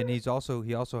Crumb, and he also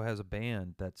has a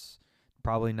band that's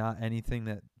probably not anything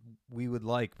that we would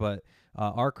like, but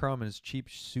R Crumb and his Cheap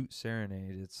Suit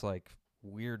Serenade. It's like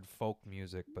weird folk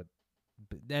music, but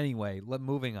anyway,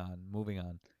 moving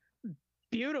on.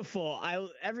 Beautiful.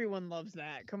 Everyone loves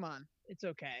that. Come on. It's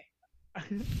okay.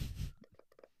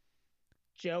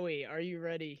 Joey, are you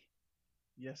ready?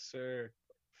 Yes, sir.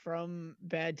 From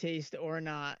Bad Taste or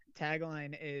Not,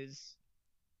 tagline is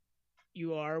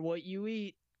you are what you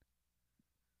eat.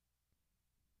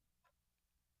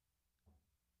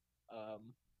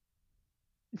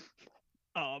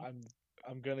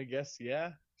 I'm gonna guess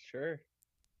yeah, sure.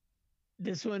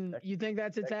 This one, you think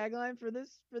that's a tagline for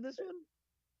this one?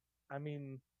 I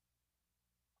mean,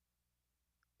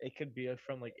 it could be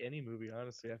from like any movie.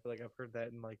 Honestly, I feel like I've heard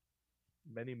that in like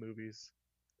many movies.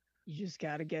 You just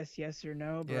gotta guess yes or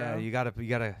no, bro. Yeah, you gotta.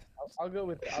 I'll go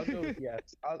with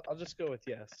yes. I'll just go with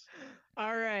yes.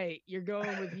 All right, you're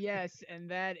going with yes,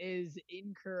 and that is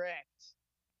incorrect.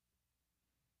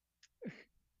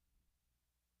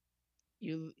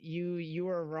 You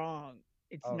are wrong.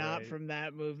 It's All not right. from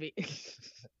that movie.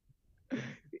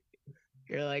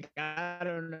 You're like, I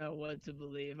don't know what to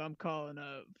believe. I'm calling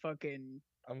a fucking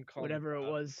whatever it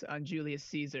was on Julius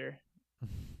Caesar.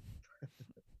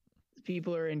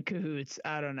 People are in cahoots.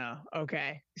 I don't know.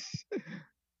 Okay.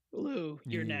 Lou,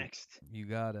 you're next. You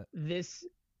got it.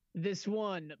 This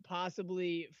one,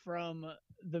 possibly from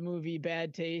the movie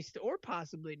Bad Taste, or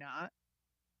possibly not.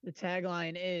 The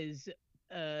tagline is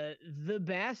the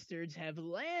bastards have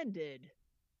landed.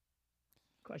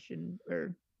 Question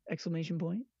or exclamation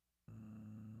point.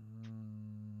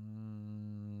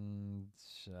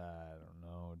 I don't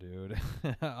know, dude.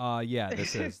 Yeah,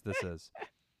 this is.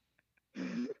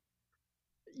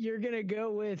 You're gonna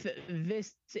go with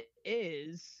this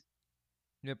is.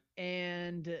 Yep.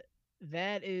 And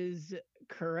that is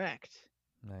correct.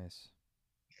 Nice.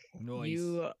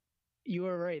 You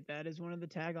are right. That is one of the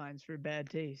taglines for Bad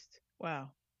Taste.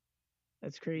 Wow.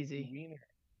 That's crazy.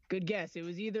 Good guess. It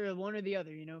was either one or the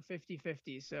other,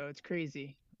 50-50. So it's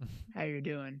crazy how you're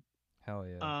doing. Hell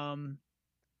yeah.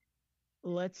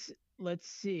 Let's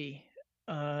see.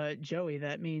 Joey,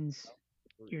 that means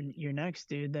you're next,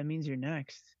 dude. That means you're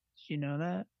next. Did you know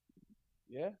that?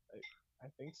 Yeah, I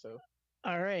think so.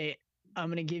 All right. I'm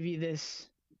going to give you this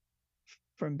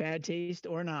from Bad Taste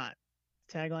or Not.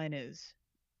 Tagline is,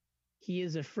 he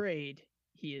is afraid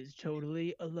he is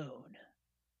totally alone.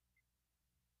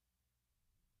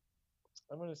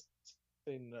 I'm going to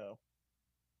say no.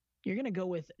 You're going to go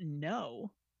with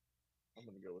no? I'm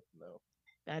going to go with no.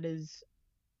 That is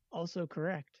also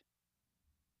correct.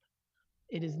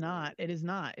 It is not. It is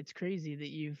not. It's crazy that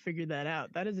you figured that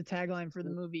out. That is a tagline for the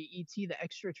movie E.T. the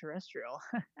Extraterrestrial.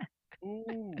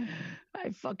 Ooh. I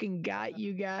fucking got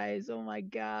you guys. Oh my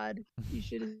God. You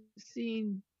should have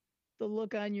seen the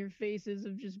look on your faces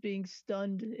of just being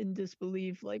stunned in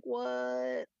disbelief. Like,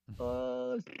 what?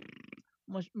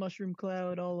 Mushroom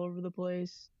cloud all over the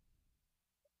place.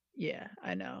 Yeah,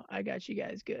 I know. I got you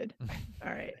guys good.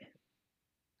 All right.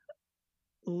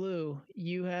 Lou,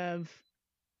 you have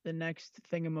the next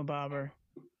thingamabobber.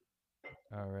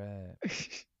 All right.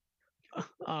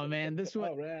 Oh man, this one.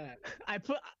 All right.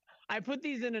 I put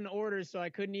these in an order so I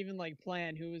couldn't even like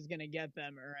plan who was gonna get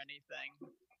them or anything.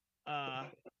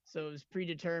 So it was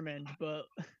predetermined. But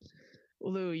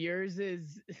Lou, yours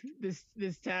is this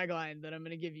tagline that I'm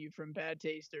gonna give you from Bad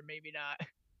Taste, or maybe not.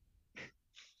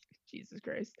 Jesus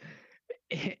Christ.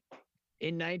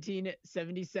 In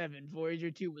 1977, Voyager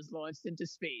 2 was launched into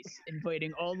space,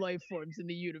 inviting all life forms in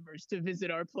the universe to visit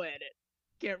our planet.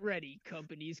 Get ready,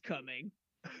 company's coming.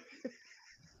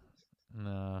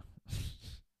 Nah.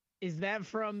 Is that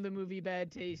from the movie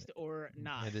Bad Taste or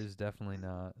not? It is definitely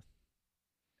not.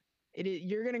 It is.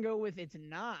 You're gonna go with it's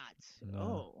not.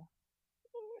 No.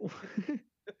 Oh.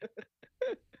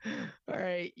 All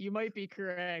right, you might be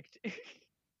correct.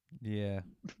 Yeah.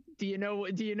 Do you know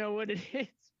what it is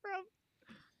from?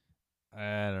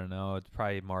 I don't know. It's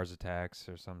probably Mars Attacks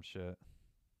or some shit.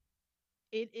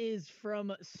 It is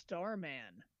from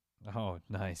Starman. Oh,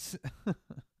 nice.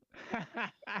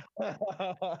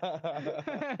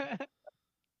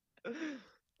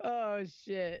 Oh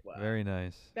shit. Wow. Very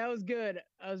nice. That was good.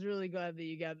 I was really glad that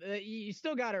you got you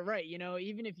still got it right, you know,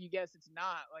 even if you guess it's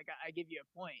not, like I give you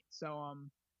a point. So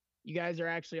you guys are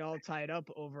actually all tied up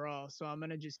overall. So I'm going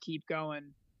to just keep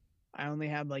going. I only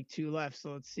had like 2 left,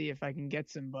 so let's see if I can get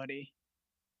somebody.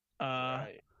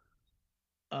 Right.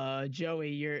 Joey,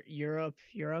 you're up.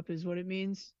 You're up is what it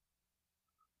means.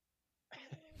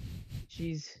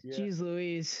 Jeez, yeah. Jeez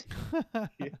Louise.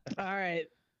 Yeah. All right.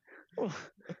 Well,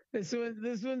 this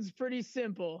one's pretty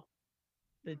simple.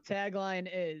 The tagline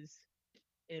is,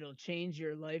 "It'll change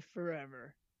your life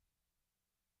forever."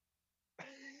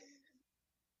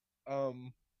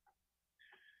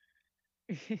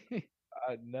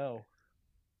 No.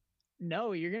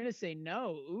 No, you're gonna say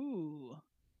no. Ooh,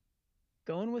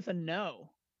 going with a no.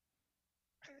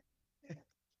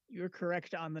 You're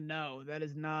correct on the no. That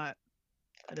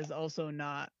is also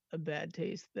not a Bad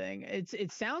Taste thing.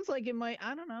 It sounds like it might.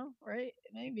 I don't know, right?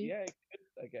 Maybe. Yeah, it could,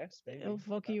 I guess. Maybe it'll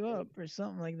fuck you up or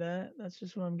something like that. That's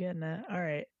just what I'm getting at. All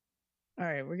right.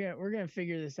 We're gonna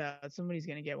figure this out. Somebody's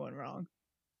gonna get one wrong.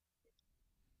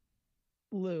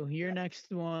 Lou, your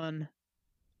next one.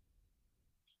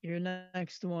 Your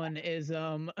next one is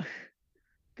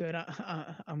good.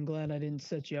 I'm glad I didn't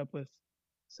set you up with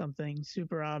something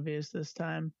super obvious this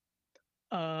time.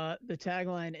 The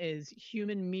tagline is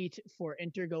 "Human meat for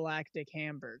intergalactic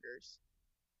hamburgers."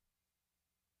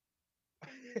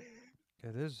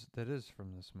 That is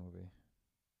from this movie.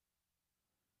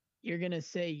 You're gonna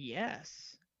say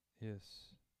yes.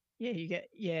 Yes. Yeah,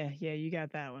 you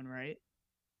got that one right.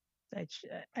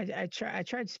 I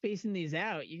tried spacing these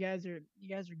out. You guys are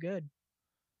good.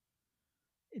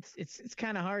 It's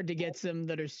kind of hard to get some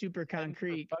that are super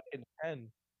concrete. 10 for fucking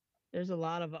 10. There's a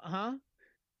lot of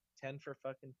 10 for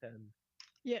fucking 10.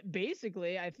 Yeah,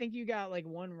 basically, I think you got like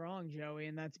one wrong, Joey,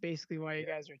 and that's basically why you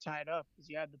guys are tied up, because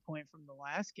you had the point from the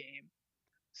last game.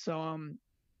 So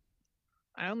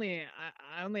I only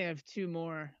have 2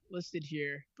 more listed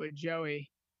here, but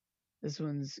Joey, this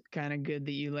one's kind of good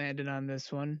that you landed on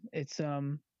this one. It's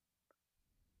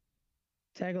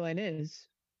tagline is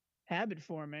habit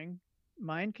forming,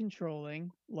 mind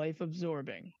controlling, life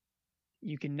absorbing.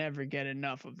 You can never get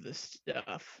enough of this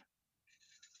stuff.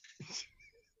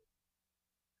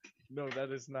 No, that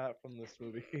is not from this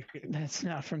movie. That's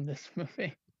not from this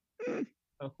movie.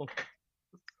 Oh.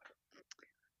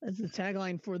 That's the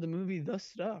tagline for the movie The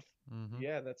Stuff. Mm-hmm.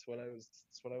 Yeah, that's what I was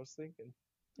thinking.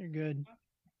 You're good.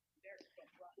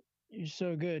 You're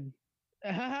so good.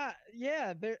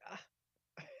 Yeah, they're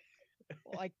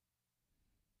like,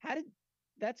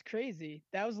 that's crazy.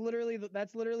 That's literally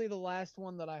the last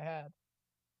one that I had.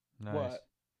 Nice. What?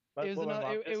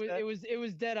 It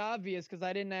was dead obvious because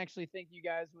I didn't actually think you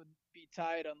guys would be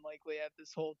tied unlikely at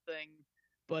this whole thing.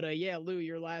 But yeah, Lou,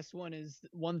 your last one is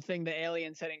one thing the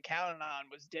aliens hadn't counted on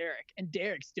was Derek, and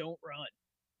Derek's don't run.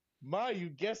 Ma, you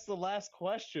guessed the last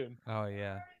question. Oh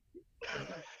yeah.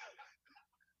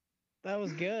 That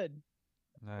was good.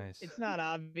 Nice. It's not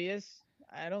obvious.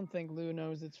 I don't think Lou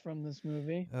knows it's from this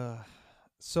movie.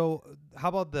 So how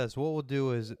about this? What we'll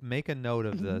do is make a note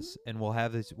of this, and we'll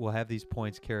have these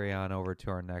points carry on over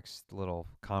to our next little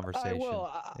conversation. I will.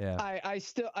 Yeah. I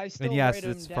still. And yes, write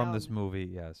it's them from down. this movie.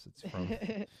 Yes, it's from.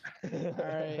 All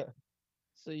right.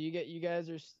 So you guys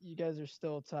are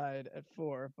still tied at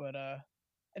 4, but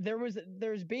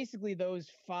there's basically those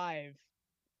 5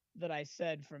 that I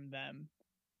said from them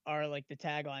are like the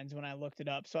taglines when I looked it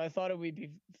up. So I thought it would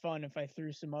be fun if I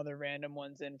threw some other random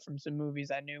ones in from some movies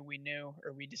I knew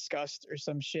or we discussed or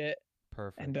some shit.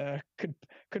 Perfect. And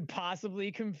could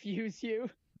possibly confuse you.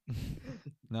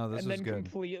 No, this and was then good.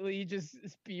 Completely just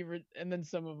and then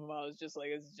some of them I was just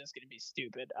like, this is just gonna be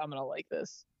stupid. I'm gonna like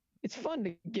this. it's fun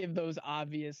to give those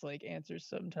obvious like answers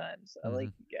sometimes. I like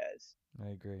you guys.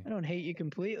 I agree. I don't hate you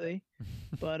completely,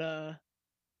 but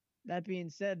that being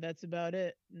said, that's about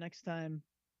it. Next time,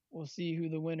 we'll see who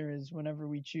the winner is whenever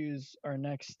we choose our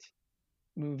next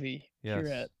movie here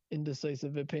Yes. at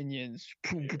Indecisive Opinions.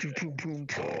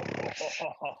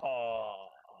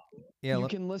 Yeah, You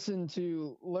can listen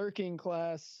to Lurking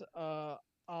Class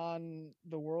on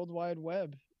the World Wide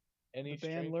Web. Any The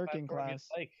band streaming Lurking platform you Class.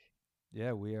 like.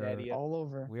 yeah, we are Daddy, all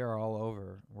over. we are all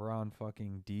over. We're on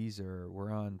fucking Deezer.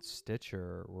 We're on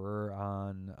Stitcher. We're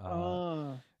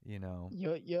on you know,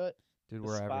 Yut. dude,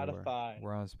 we're everywhere. Spotify.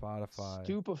 We're on Spotify.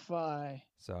 Stupefy.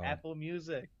 So Apple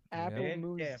Music. Apple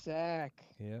Bandcamp. Music.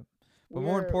 Yep. But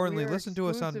more importantly, listen to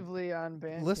us on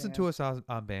Bandcamp. listen to us on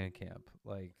Bandcamp.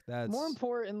 Like that's More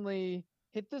importantly,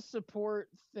 hit the support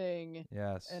thing.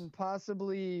 Yes. And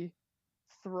possibly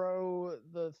throw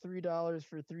the $3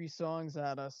 for 3 songs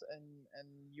at us, and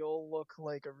you'll look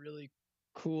like a really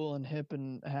cool and hip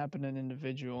and happening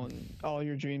individual, and all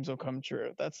your dreams will come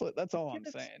true. That's all I'm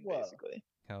saying, basically.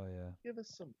 Hell yeah. Give us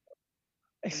some.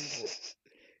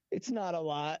 It's not a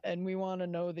lot, and we want to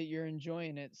know that you're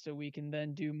enjoying it, so we can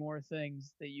then do more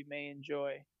things that you may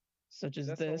enjoy, such as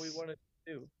That's this. all we want to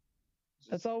do.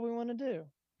 That's all we want to do.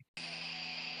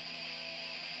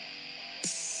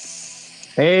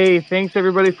 Hey, thanks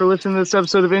everybody for listening to this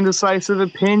episode of Indecisive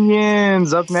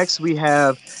Opinions. Up next, we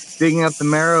have Digging Up the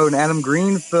Marrow, an Adam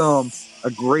Green film.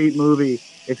 A great movie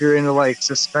if you're into like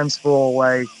suspenseful,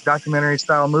 like documentary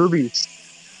style movies.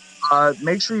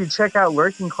 Make sure you check out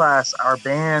Lurking Class, our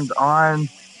band, on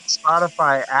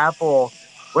Spotify, Apple,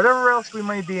 whatever else we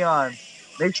might be on.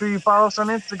 Make sure you follow us on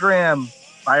Instagram,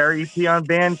 buy our EP on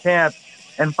Bandcamp,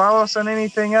 and follow us on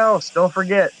anything else. Don't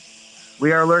forget,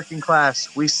 we are Lurking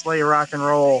Class. We slay rock and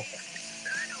roll.